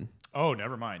watermelon. Oh,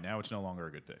 never mind. Now it's no longer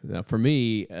a good pick. Now, for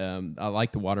me, I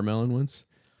like the watermelon ones.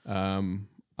 I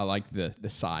like the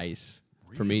size.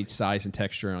 For me, size and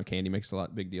texture on candy makes a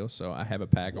big deal. So I have a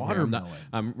pack. Watermelon.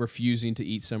 I'm refusing to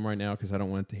eat some right now because I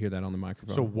don't want to hear that on the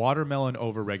microphone. So watermelon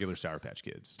over regular Sour Patch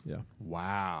Kids. Yeah.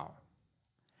 Wow.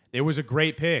 It was a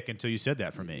great pick until you said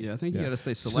that for me. Yeah, I think you got to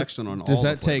stay selection on all. Does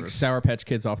that the take flavors. Sour Patch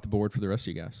Kids off the board for the rest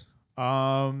of you guys?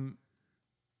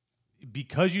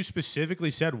 because you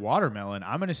specifically said watermelon,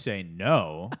 I'm going to say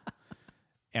no.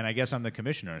 And I guess I'm the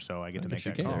commissioner, so I get to make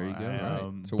that call. There you go.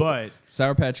 Right. So but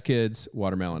Sour Patch Kids,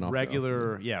 watermelon.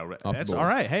 regular, that's all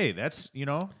right. Hey, that's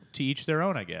to each their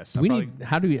own, I guess.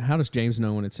 How does James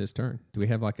know when it's his turn? Do we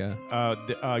have like a?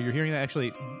 You're hearing that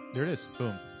actually? There it is.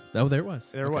 Boom. Oh, there it was.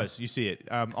 There it was. You see it.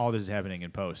 All this is happening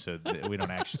in post, so we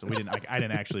don't actually. We didn't. I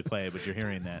didn't actually play it, but you're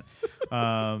hearing that.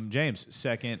 James,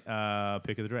 second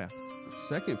pick of the draft.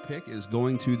 Second pick is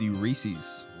going to the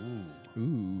Reese's.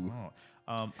 Ooh.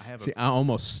 I have. See, I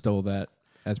almost stole that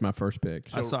as my first pick.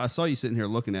 I saw you sitting here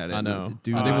looking at it. I know. I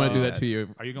I didn't want to do that to you.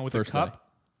 Are you going with first the cup? Day.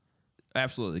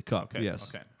 Absolutely, cup. Okay. Yes.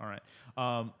 Okay. All right.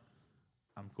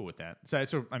 I'm cool with that. So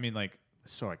it's so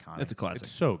iconic. It's a classic.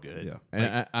 It's so good. Yeah.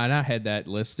 And I had that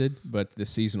listed, but the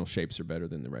seasonal shapes are better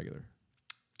than the regular.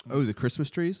 Oh, the Christmas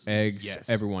trees? Eggs, Yes.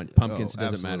 everyone. Pumpkins, Oh,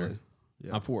 doesn't matter. absolutely.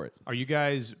 Yeah. I'm for it. Are you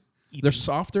guys? They're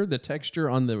softer. The texture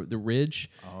on the ridge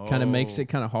kind of makes it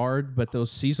kind of hard, but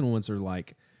those seasonal ones are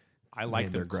like. I like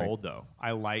Man, them they're great. cold though.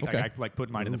 I like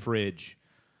putting mine in the fridge,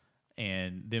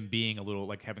 and them being a little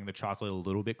like having the chocolate a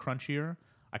little bit crunchier.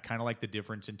 I kind of like the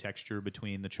difference in texture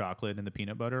between the chocolate and the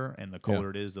peanut butter, and the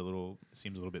colder it is,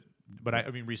 seems a little bit. But I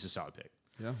mean, Reese's solid pick.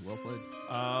 Yeah, well played.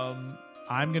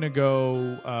 I'm gonna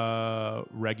go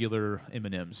regular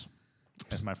M&Ms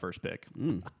as my first pick.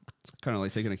 It's kind of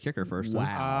like taking a kicker first.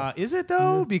 Wow. Is it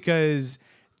though? Because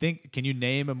can you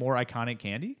name a more iconic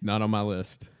candy? Not on my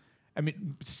list. I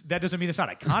mean, that doesn't mean it's not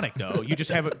iconic though. You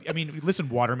just have listen,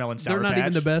 watermelon Sour They're not Patch.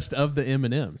 even the best of the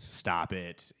M&Ms. Stop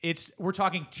it. We're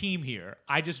talking team here.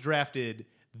 I just drafted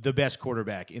the best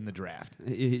quarterback in the draft.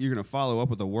 You're going to follow up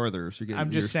with the Werthers.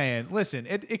 I'm just saying. Listen,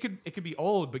 it could be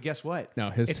old, but guess what?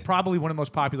 No, it's probably one of the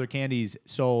most popular candies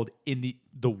sold in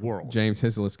the world. James,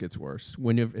 his list gets worse.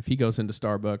 If he goes into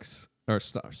Starbucks or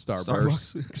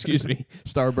Starburst, excuse me,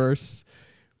 Starburst,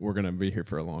 we're gonna be here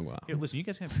for a long while. Here, listen, you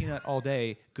guys can have peanut all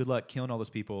day. Good luck killing all those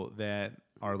people that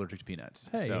are allergic to peanuts.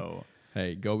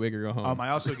 Hey, go big or go home. I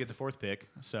also get the fourth pick.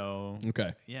 So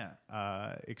okay,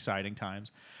 yeah, exciting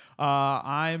times.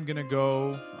 I'm gonna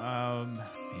go. I'm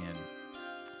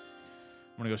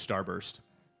gonna go Starburst.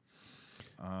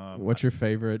 What's your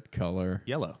favorite color?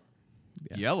 Yellow.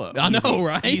 Yeah. Yellow. I know,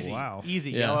 right? Easy. Wow.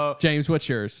 Easy. Yeah. Yellow. James, what's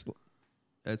yours?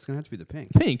 It's going to have to be the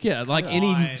pink. Pink, yeah. Like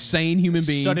any sane human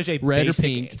being, red or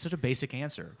pink. It's such a basic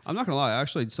answer. I'm not going to lie. I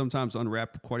actually sometimes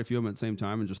unwrap quite a few of them at the same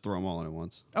time and just throw them all in at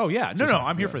once. Oh, yeah. No,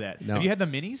 I'm here for that. No. Have you had the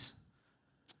minis?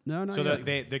 No, not So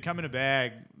yet. they come in a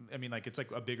bag. I mean, like it's like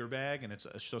a bigger bag, and it's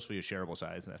supposed to be a shareable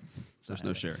size. There's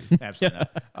no sharing. Absolutely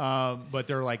not. But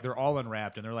they're all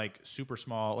unwrapped, and they're like super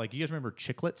small. Like you guys remember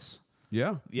Chiclets?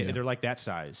 Yeah. Yeah, they're like that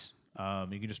size. You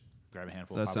can just grab a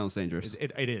handful. That sounds dangerous.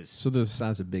 It is. So they're the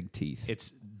size of big teeth.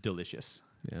 It's delicious.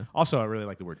 Yeah. Also, I really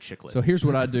like the word chiclet. So here's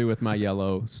what I do with my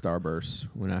yellow Starbursts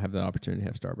when I have the opportunity to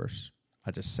have Starbursts. I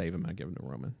just save them. I give them to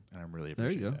Roman. And I'm really There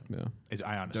you appreciate go. that. Yeah.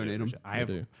 I honestly Donate 'em. appreciate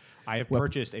it. I have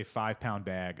purchased a 5-pound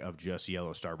bag of just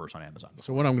yellow Starburst on Amazon.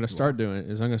 So what I'm going to start doing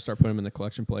is I'm going to start putting them in the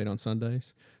collection plate on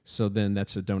Sundays. So then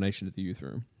that's a donation to the youth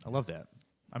room. I love that.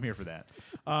 I'm here for that.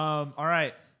 All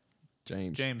right,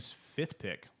 James, fifth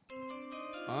pick.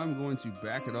 I'm going to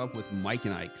back it up with Mike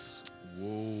and Ike's.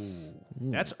 Whoa,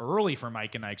 that's early for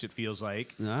Mike and Ike's. It feels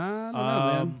like. I don't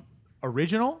know, man.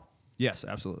 Original. Yes,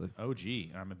 absolutely. Oh,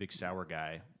 gee, I'm a big sour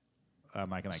guy.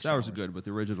 Mike and Ike's Sours are good, but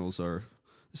the originals are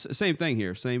same thing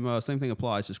here. Same thing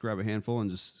applies. Just grab a handful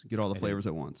and just get all the flavors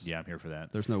at once. Yeah, I'm here for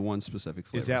that. There's no one specific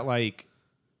flavor. Is that like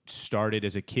started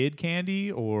as a kid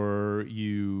candy, or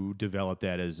you developed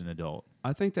that as an adult?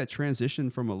 I think that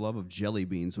transitioned from a love of jelly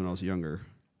beans when I was younger.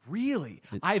 Really?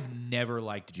 I've never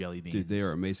liked jelly beans. Dude, they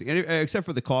are amazing. Except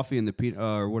for the coffee and the peanut.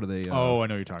 Or what are they? I know what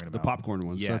you're talking the about. popcorn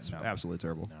ones. Yeah, That's absolutely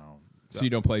terrible. No, so you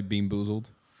don't play Bean Boozled?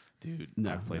 dude,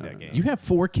 No, I've played no, that game. You have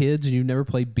 4 kids and you've never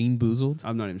played Bean Boozled?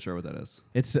 I'm not even sure what that is.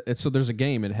 It's so there's a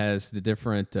game. It has the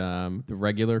different the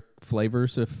regular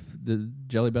flavors of the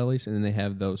Jelly Bellies, and then they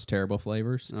have those terrible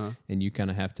flavors, and you kind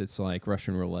of have to. It's like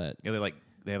Russian roulette. Yeah,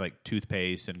 they have like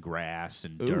toothpaste and grass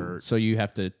and dirt. So you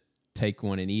have to take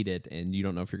one and eat it, and you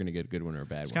don't know if you're going to get a good one or a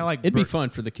bad one. kinda like it'd be fun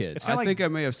for the kids. It's I kinda like- think I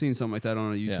may have seen something like that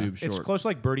on a YouTube short. It's close to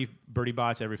like Birdie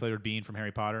Bot's Every Flavored Bean from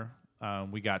Harry Potter.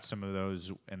 We got some of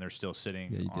those, and they're still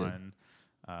sitting on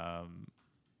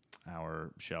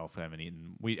our shelf. I haven't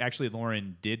eaten.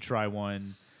 Lauren did try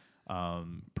one.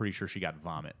 Pretty sure she got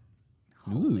vomit.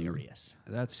 hilarious.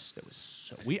 That was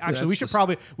so. We should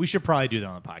probably do that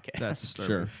on the podcast. That's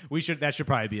Sure. That should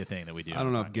probably be a thing that we do. I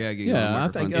don't know if gagging. Yeah, on I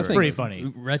think It's pretty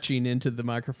funny. Retching into the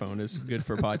microphone is good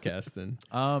for podcasting.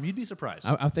 You'd be surprised.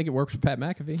 I think it works with Pat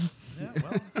McAfee. Yeah,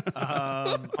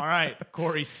 well. All right,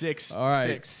 Corey, 6. All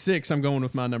right, 6. I'm going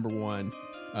with my number 1.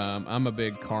 I'm a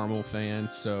big caramel fan,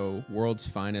 so World's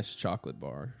Finest Chocolate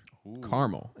Bar. Ooh.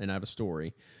 Caramel, and I have a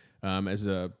story. As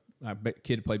a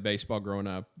kid who played baseball growing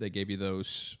up, they gave you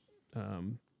those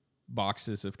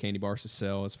boxes of candy bars to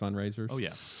sell as fundraisers. Oh,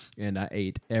 yeah. And I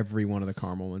ate every one of the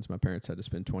caramel ones. My parents had to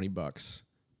spend $20.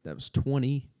 That was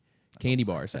 20 candy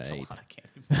bars I ate. That's a lot of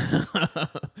candy bars.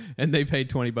 And they paid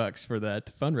 $20 for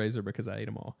that fundraiser because I ate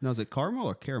them all. Now, is it caramel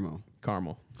or caramel?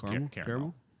 Caramel.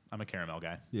 Caramel? I'm a caramel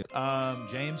guy. Yeah.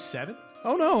 James, 7?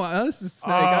 Oh, no. This is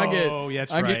Snake.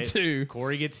 I get 2.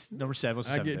 Corey gets number 7. What's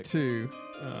the 7 I get pick? 2.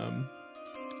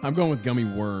 I'm going with gummy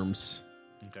worms.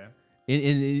 Okay.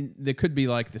 And there could be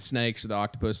like the snakes or the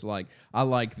octopus. Like I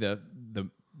like the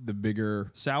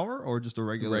bigger sour or just a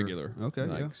regular. Okay.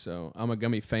 Like, yeah. So I'm a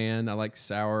gummy fan. I like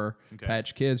sour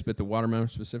Patch Kids, but the watermelon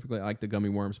specifically, I like the gummy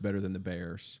worms better than the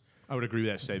bears. I would agree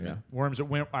with that statement.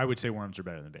 Yeah. I would say worms are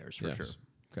better than bears for sure.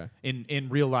 Okay. In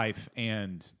real life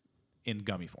and in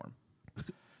gummy form.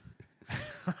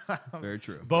 Very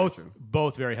true.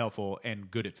 Both very helpful and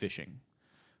good at fishing.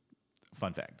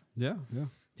 Fun fact. Yeah.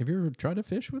 Have you ever tried to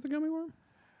fish with a gummy worm?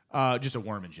 Just a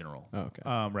worm in general. Oh, okay.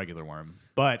 Regular worm.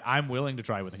 But I'm willing to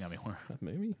try with a gummy worm.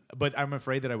 Maybe. But I'm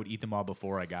afraid that I would eat them all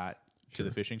before I got to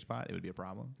the fishing spot. It would be a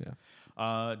problem.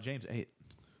 Yeah. James, 8.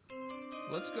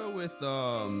 Let's go with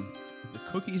the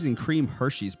cookies and cream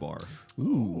Hershey's bar.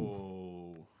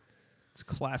 Ooh. It's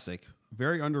classic.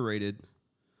 Very underrated.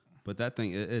 But that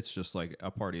thing, it's just like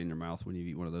a party in your mouth when you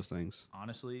eat one of those things.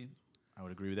 Honestly, I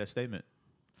would agree with that statement.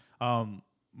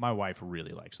 My wife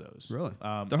really likes those. Really?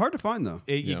 They're hard to find, though.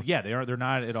 Yeah, they are. They're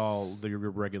not at all the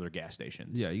regular gas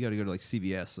stations. Yeah, you got to go to like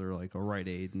CVS or like a Rite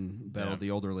Aid and battle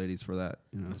the older ladies for that.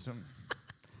 You know.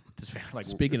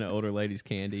 Speaking of older ladies'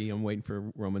 candy, I'm waiting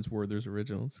for Roman's Werther's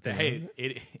Originals. Hey,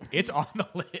 it's on the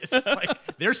list.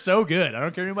 Like, they're so good. I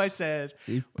don't care what anybody says.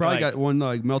 You probably got one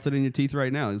like melted in your teeth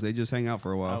right now because they just hang out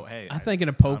for a while. Oh, hey, I think in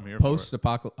a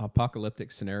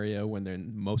post-apocalyptic scenario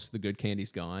when most of the good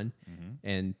candy's gone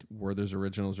and Werther's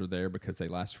Originals are there because they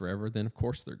last forever, then of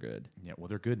course they're good. Yeah, well,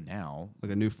 they're good now.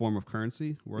 Like a new form of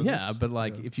currency? Werther's? Yeah, but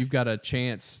if you've got a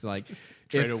chance, like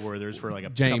trade a Werther's for like a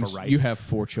James, cup of rice. You have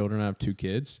 4 children. I have 2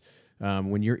 kids.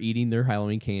 When you're eating their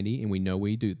Halloween candy, and we know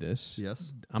we do this,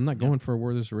 yes, I'm not going for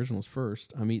Werther's Originals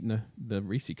first. I'm eating the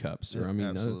Reese cups, or I'm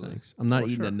eating other things. I'm not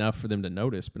eating enough for them to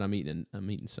notice, but I'm eating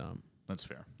some. That's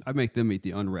fair. I make them eat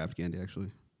the unwrapped candy, actually.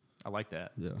 I like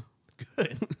that. Yeah.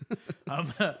 Good.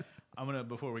 I'm gonna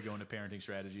before we go into parenting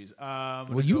strategies.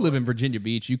 Well, you live in Virginia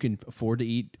Beach. You can afford to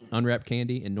eat unwrapped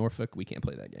candy. In Norfolk, we can't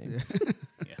play that game.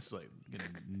 Yeah, it's like getting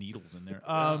needles in there.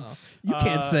 You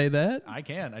can't say that. I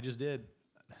can. I just did.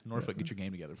 Norfolk, get your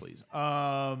game together, please.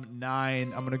 9. I'm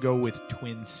going to go with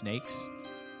twin snakes.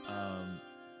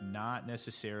 Not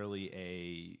necessarily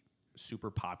a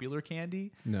super popular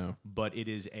candy. No, but it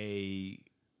is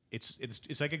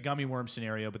it's like a gummy worm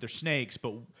scenario, but they're snakes,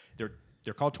 but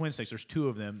they're called twin snakes. There's 2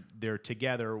 of them. They're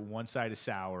together. One side is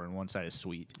sour and one side is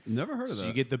sweet. Never heard of that. So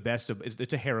you get the best of.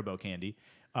 It's a Haribo candy.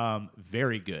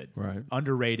 Very good. Right.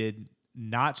 Underrated.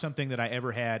 Not something that I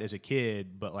ever had as a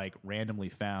kid, but like randomly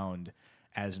found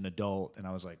as an adult, and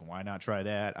I was like, why not try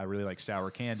that? I really like sour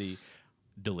candy.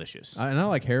 Delicious. And I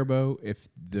like Haribo. If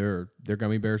their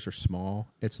gummy bears are small,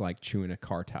 it's like chewing a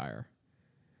car tire.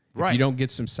 Right. If you don't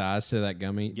get some size to that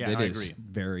gummy, I is agree.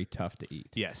 very tough to eat.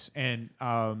 Yes, and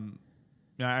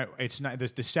it's not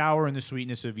the sour and the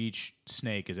sweetness of each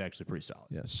snake is actually pretty solid.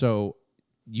 Yeah. So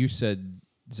you said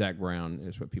Zach Brown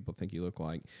is what people think you look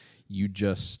like. You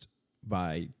just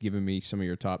by giving me some of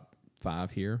your top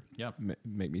 5 here,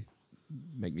 make me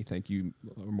think you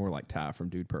are more like Ty from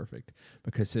Dude Perfect,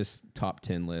 because his top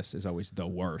 10 list is always the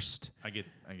worst. I get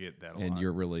that a lot. And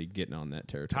you're really getting on that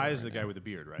territory. Ty is the guy with the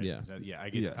beard, right? Yeah. I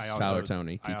get. Yes. I also, Tyler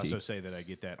Tony, TT. I also say that I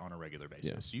get that on a regular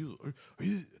basis. Yeah. Are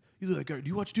you that guy? Do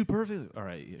you watch Dude Perfect? All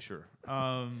right, yeah, sure.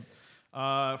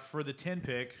 For the 10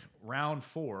 pick, round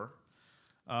 4,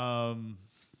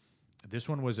 this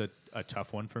one was a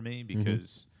tough one for me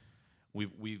because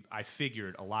I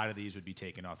figured a lot of these would be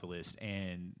taken off the list,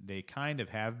 and they kind of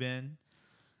have been.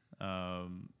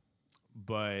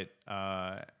 But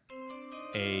a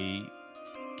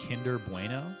Kinder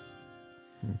Bueno.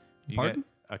 Pardon?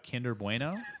 A Kinder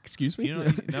Bueno. Excuse me? You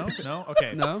know, no?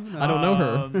 Okay. No. I don't know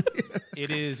her.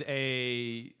 It is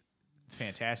a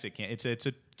fantastic candy. It's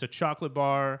a chocolate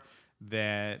bar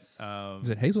that Is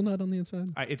it hazelnut on the inside?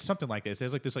 it's something like this.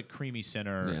 There's like this like creamy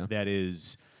center Yeah. that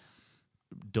is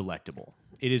delectable.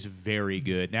 It is very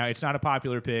good. Now, it's not a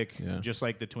popular pick. Yeah. Just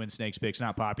like the Twin Snakes pick's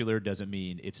not popular doesn't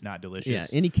mean it's not delicious. Yeah,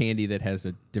 any candy that has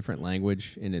a different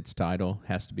language in its title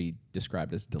has to be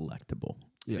described as delectable.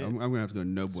 Yeah, I'm going to have to go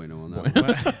no bueno on that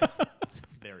one.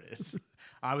 There it is.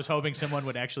 I was hoping someone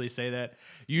would actually say that.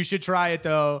 You should try it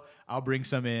though. I'll bring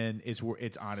some in. It's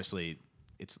honestly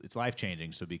it's life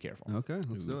changing. So be careful. Okay,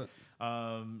 let's do it.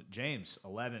 James,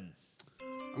 11.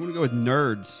 I'm going to go with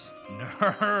nerds.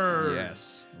 Nerds.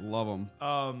 Yes, love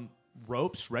them.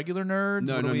 Ropes, regular nerds.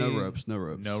 No, What no, do no we- ropes, no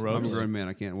ropes. No I'm ropes? a grown man.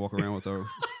 I can't walk around with a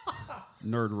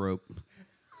nerd rope.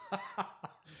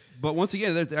 But once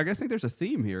again, I think there's a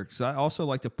theme here because I also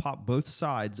like to pop both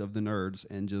sides of the nerds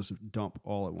and just dump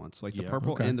all at once, like the Yeah.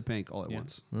 purple Okay. and the pink all at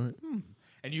once. All right.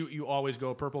 And you always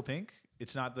go purple pink.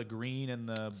 It's not the green and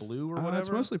the blue or whatever. It's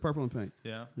mostly purple and pink.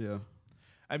 Yeah. Yeah,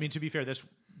 I mean, to be fair, this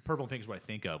purple and pink is what I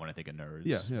think of when I think of nerds.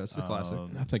 yeah, it's the classic.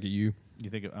 I think of you.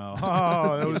 You think of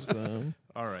that was So,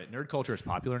 all right. Nerd culture is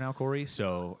popular now, Corey.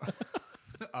 So,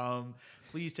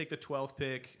 please take the 12th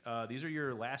pick. These are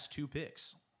your last two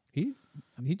picks. he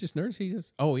just nerds. He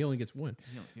only gets one.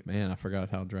 Man, I forgot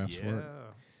how drafts work.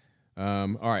 All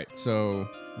right, so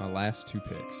my last two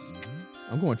picks.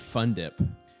 I'm going Fun Dip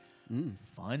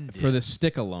Fun dip. for the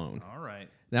stick alone. All right.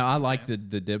 Now I like the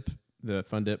dip, the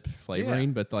Fun Dip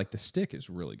flavoring, but like the stick is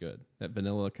really good. That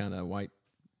vanilla kind of white.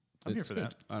 I'm here it's for good.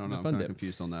 that. I don't know. I'm Fun kind of Dip.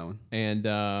 confused on that one.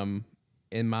 And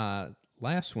in my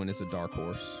last one is a dark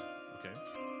horse, Okay.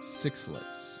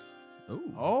 Sixlets.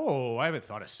 Oh, I haven't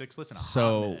thought of sixlets in a hot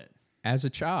So minute. as a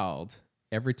child,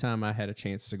 every time I had a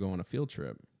chance to go on a field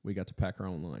trip, we got to pack our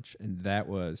own lunch, and that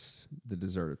was the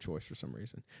dessert of choice for some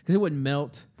reason because it wouldn't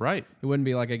melt. Right. It wouldn't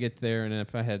be like I get there and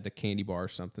if I had the candy bar or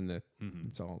something that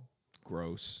it's all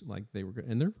gross. Like they were good,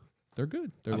 and they're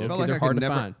good. They're low key. They're hard to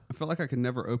find. I felt like I could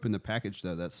never open the package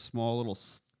though. That small little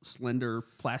slender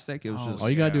plastic. It was just All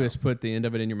you gotta do Yeah. is put the end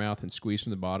of it in your mouth and squeeze from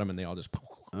the bottom, and they all just pop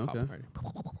Okay. right.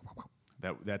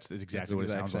 That's exactly That's the what it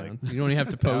exact sounds sound. like. You don't even have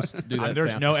to post to do that.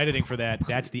 There's sound. no editing for that.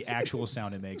 That's the actual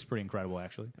sound it makes. Pretty incredible,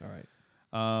 actually. All right.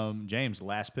 James,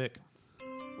 last pick.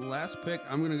 last pick.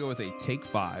 I'm gonna go with a Take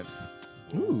 5.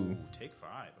 Ooh. Take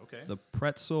 5. Okay. The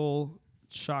pretzel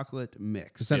chocolate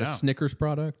mix. Is that a Yeah. Snickers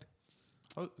product?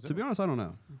 Oh, is To that- be honest, I don't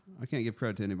know. I can't give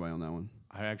credit to anybody on that one.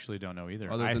 I actually don't know either.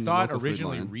 Other I than the thought local food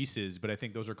originally line. Reese's, but I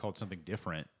think those are called something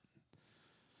different.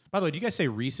 By the way, do you guys say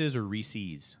Reese's or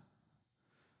Reese's?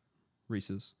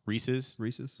 Reese's. Reese's?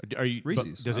 Reese's. Are you? but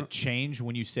Reese's. Does I it don't- change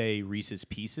when you say Reese's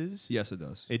Pieces? Yes, it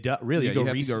does. It does. Really? Yeah, you go you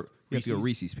have Reese's? to go. You have to go Reese's?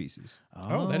 Reese's Pieces.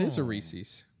 Oh, that is a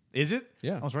Reese's. Is it?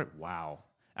 Yeah. I was right. Wow.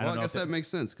 I Well, don't know. I guess if that makes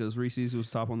sense because Reese's was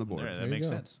top on the board. There, that There you makes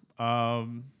go. sense.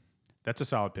 That's a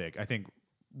solid pick. I think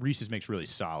Reese's makes really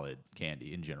solid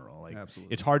candy in general. Like,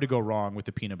 Absolutely. it's hard to go wrong with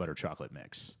the peanut butter chocolate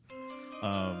mix,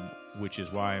 which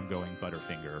is why I'm going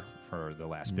Butterfinger for the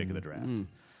last pick of the draft.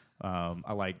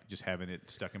 I like just having it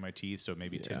stuck in my teeth. So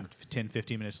maybe 10,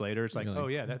 15 minutes later, it's like, Really? oh,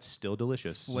 yeah, that's still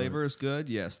delicious. Flavor is good.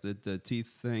 Yes, the teeth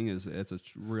thing it's a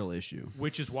real issue.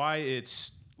 Which is why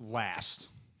it's last,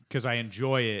 because I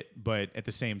enjoy it, but at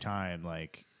the same time,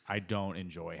 like, I don't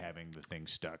enjoy having the thing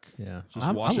stuck. Yeah. Just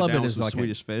I wash love it down it with as some like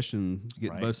Swedish fish and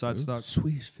get Right. both sides stuck.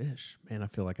 Swedish fish. Man, I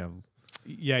feel like I've.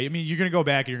 Yeah, I mean, you're gonna go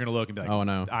back and you're gonna look and be like, Oh,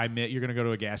 no. You're gonna go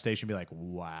to a gas station and be like,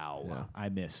 wow, Yeah. I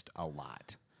missed a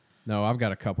lot. No, I've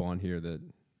got a couple on here that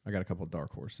I got a couple of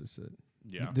dark horses that.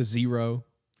 Yeah. The Zero.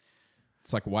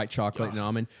 It's like white chocolate and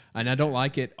almond, and I don't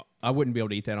like it. I wouldn't be able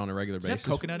to eat that on a regular Is that basis.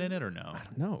 coconut in it or no?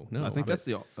 No. I think that's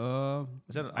the.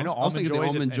 Is that, I I know was almond thinking the joys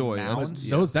Almond and Joy. That's- Mounds.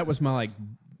 yeah. That was my like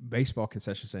baseball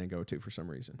concession stand go to for some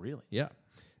reason. Really? Yeah,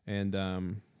 and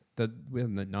we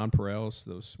have the nonpareils,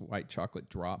 those white chocolate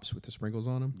drops with the sprinkles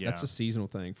on them. That's Yeah. a seasonal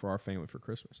thing for our family for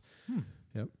Christmas.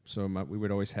 Yep. So we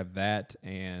would always have that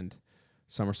and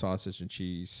summer sausage and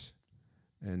cheese,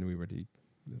 and we would eat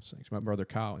those things. My brother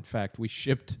Kyle, in fact, we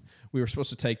were supposed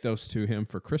to take those to him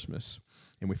for Christmas,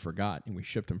 and we forgot, and we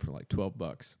shipped them for like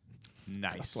 $12.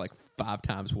 Nice. It's like 5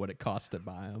 times what it cost to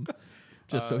buy them,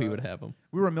 just so he would have them.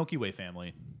 We were a Milky Way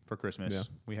family for Christmas. Yeah.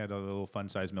 We had a little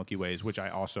fun-sized Milky Ways, which I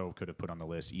also could have put on the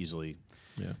list easily.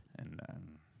 Yeah. And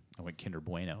I went Kinder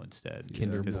Bueno instead.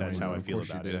 Kinder because that's how Bueno, I of feel course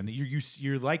you about it. did. And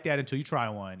you're like that until you try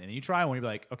one, and then you try one, you're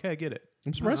like, okay, I get it.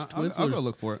 I'm surprised I'll Twizzlers. go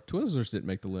look for it. Twizzlers didn't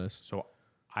make the list. So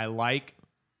I like.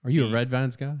 Are you a Red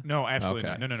Vines guy? No, absolutely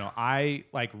Okay. not. No. I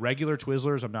like regular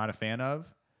Twizzlers. I'm not a fan of.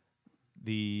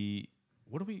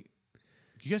 What do we?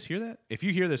 You guys hear that? If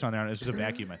you hear this on there, it's just a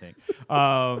vacuum, I think.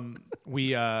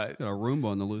 We Got a Roomba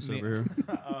on the loose over here.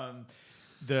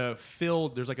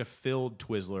 There's like a filled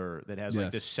Twizzler that has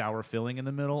like this sour filling in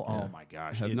the middle. Yeah. Oh my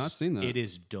gosh. I have not seen that. It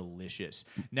is delicious.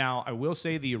 Now, I will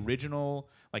say the original,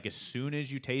 like as soon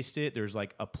as you taste it, there's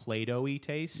like a Play-Doh-y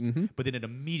taste, but then it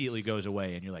immediately goes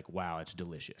away and you're like, wow, it's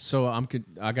delicious. So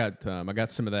I got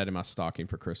some of that in my stocking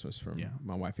for Christmas from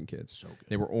my wife and kids. So good.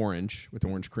 They were orange with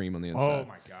orange cream on the inside. Oh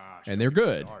my gosh. And they're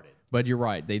good. But you're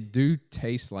right. They do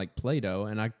taste like Play-Doh,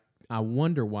 and I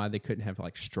wonder why they couldn't have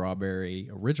like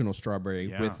original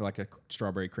strawberry with like a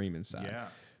strawberry cream inside. Yeah.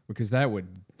 Because that would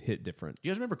hit different.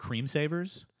 You guys remember Cream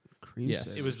Savers?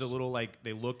 Yes. It was the little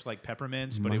they looked like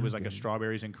peppermints, but it was like a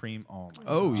strawberries and cream. Oh my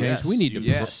God. James, we need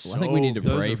to I think we need to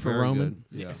pray for Roman.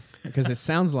 Good. Yeah. Because it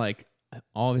sounds like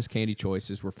all of his candy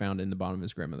choices were found in the bottom of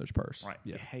his grandmother's purse. Right.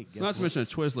 Yeah. Hey, not to mention a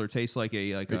Twizzler tastes like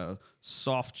a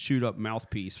soft chewed up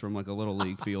mouthpiece from like a little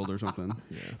league field or something.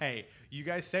 Yeah. Hey, you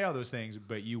guys say all those things,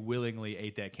 but you willingly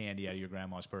ate that candy out of your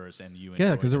grandma's purse and you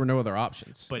enjoyed because there were no other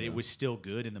options. But it was still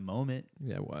good in the moment.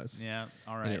 Yeah, it was. Yeah.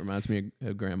 All right. And it reminds me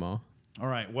of grandma. All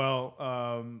right. Well,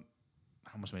 I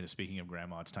almost made it. Speaking of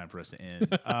grandma, it's time for us to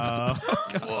end.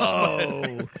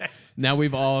 Whoa! Now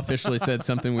we've all officially said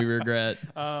something we regret.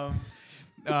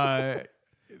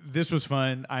 This was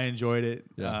fun. I enjoyed it.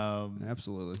 Yeah,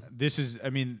 absolutely. This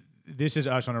is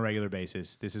us on a regular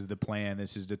basis. This is the plan.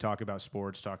 This is to talk about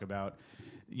sports. Talk about,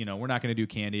 we're not going to do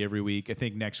candy every week. I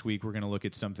think next week we're going to look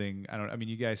at something.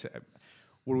 You guys,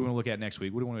 what are we going to look at next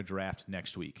week? What do we want to draft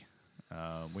next week?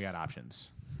 We got options.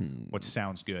 What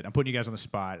sounds good? I'm putting you guys on the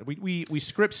spot. We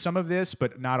script some of this,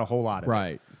 but not a whole lot of it.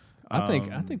 Right. I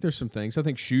think there's some things. I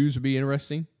think shoes would be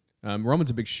interesting.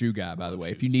 Roman's a big shoe guy, by the way.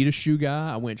 Shoes. If you need a shoe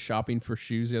guy, I went shopping for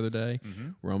shoes the other day.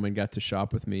 Roman got to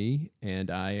shop with me,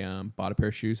 and I bought a pair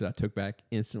of shoes that I took back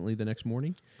instantly the next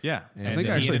morning. Yeah, and I think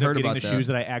I actually heard about the shoes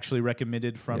that I actually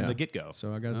recommended from the get-go.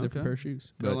 So I got a different pair of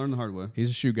shoes. I learned the hard way. He's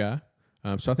a shoe guy.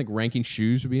 So I think ranking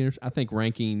shoes would be interesting. I think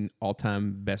ranking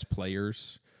all-time best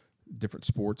players, different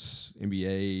sports,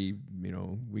 NBA,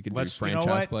 we could do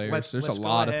franchise players. There's a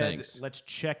lot of things. Let's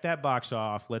check that box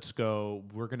off. Let's go.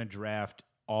 We're going to draft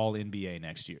all NBA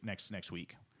next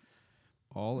week.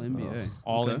 All NBA.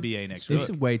 All NBA next week. It's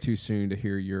way too soon to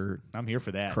hear I'm here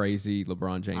for that. Crazy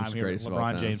LeBron James greatest of all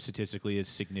time. LeBron James statistically is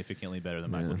significantly better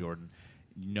than Michael Jordan.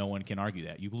 No one can argue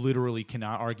that. You literally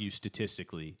cannot argue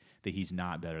statistically that he's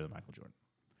not better than Michael Jordan.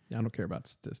 I don't care about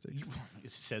statistics.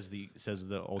 It says the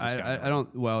oldest guy. I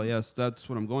don't. Well, yes, that's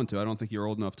what I'm going to. I don't think you're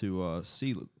old enough to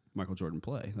see Michael Jordan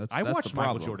play. I watched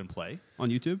Michael Jordan play on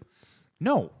YouTube.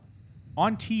 No,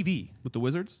 on TV with the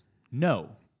Wizards. No.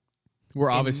 We're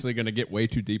obviously going to get way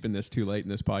too deep in this too late in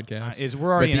this podcast.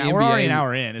 We're already an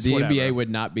hour in. The NBA would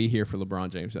not be here for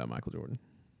LeBron James without Michael Jordan.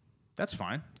 That's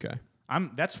fine. Okay.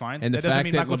 That's fine. And that the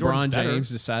fact that Michael LeBron James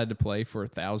decided to play for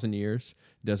 1,000 years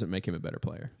doesn't make him a better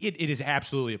player. It is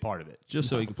absolutely a part of it. Just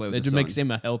so he can play with it just makes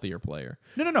him a healthier player.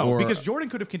 No. Because Jordan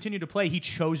could have continued to play. He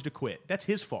chose to quit. That's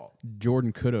his fault.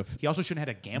 Jordan could have. He also shouldn't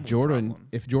have had a gambling problem.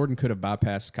 If Jordan could have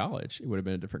bypassed college, it would have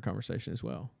been a different conversation as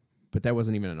well. But that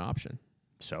wasn't even an option.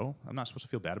 So I'm not supposed to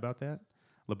feel bad about that?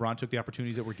 LeBron took the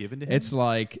opportunities that were given to him? It's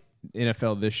like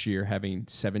NFL this year having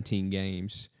 17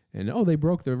 games. And, they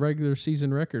broke the regular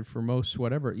season record for most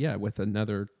whatever. Yeah, with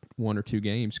another 1 or 2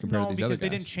 games compared to these other guys. No, because they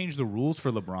didn't change the rules for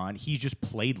LeBron. He just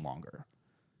played longer.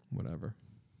 Whatever.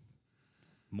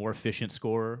 More efficient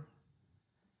scorer.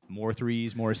 More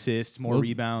threes, more assists, more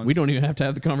rebounds. We don't even have to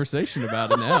have the conversation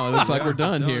about it now. It looks like we're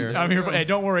done here. I'm here. Hey,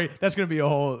 don't worry. That's going to be a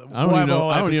whole. I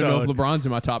don't even know if LeBron's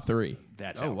in my top 3.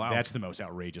 That's the most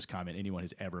outrageous comment anyone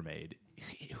has ever made.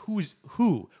 Who?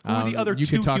 Who are the other two? You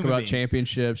can talk about beings?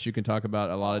 Championships. You can talk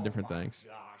about a lot of different things.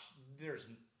 Gosh, there's.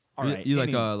 All right, you like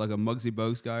a Muggsy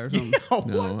Bogues guy or something?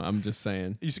 No, I'm just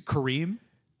saying. You said Kareem,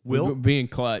 Will being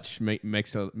clutch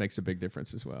makes a big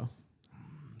difference as well.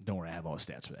 Don't worry, I have all the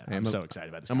stats for that. I'm so excited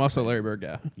about this. I'm also a Larry Bird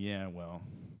guy. Yeah, well,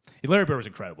 Larry Bird was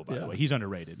incredible. By the way, he's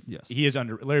underrated. Yes, he is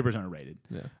Larry Bird's underrated.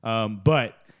 Yeah.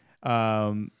 But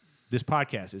this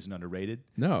podcast isn't underrated.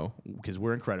 No, because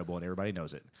we're incredible and everybody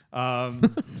knows it.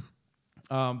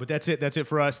 But that's it. That's it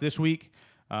for us this week.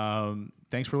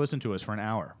 Thanks for listening to us for an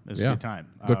hour. It was a good time.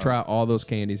 Go try all those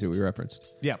candies that we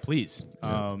referenced. Yeah, please.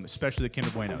 Especially the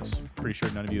Kinder Buenos. Pretty sure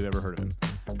none of you have ever heard of him,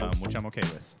 which I'm okay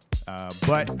with.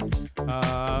 But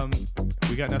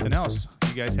we got nothing else.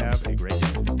 You guys have a great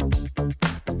day.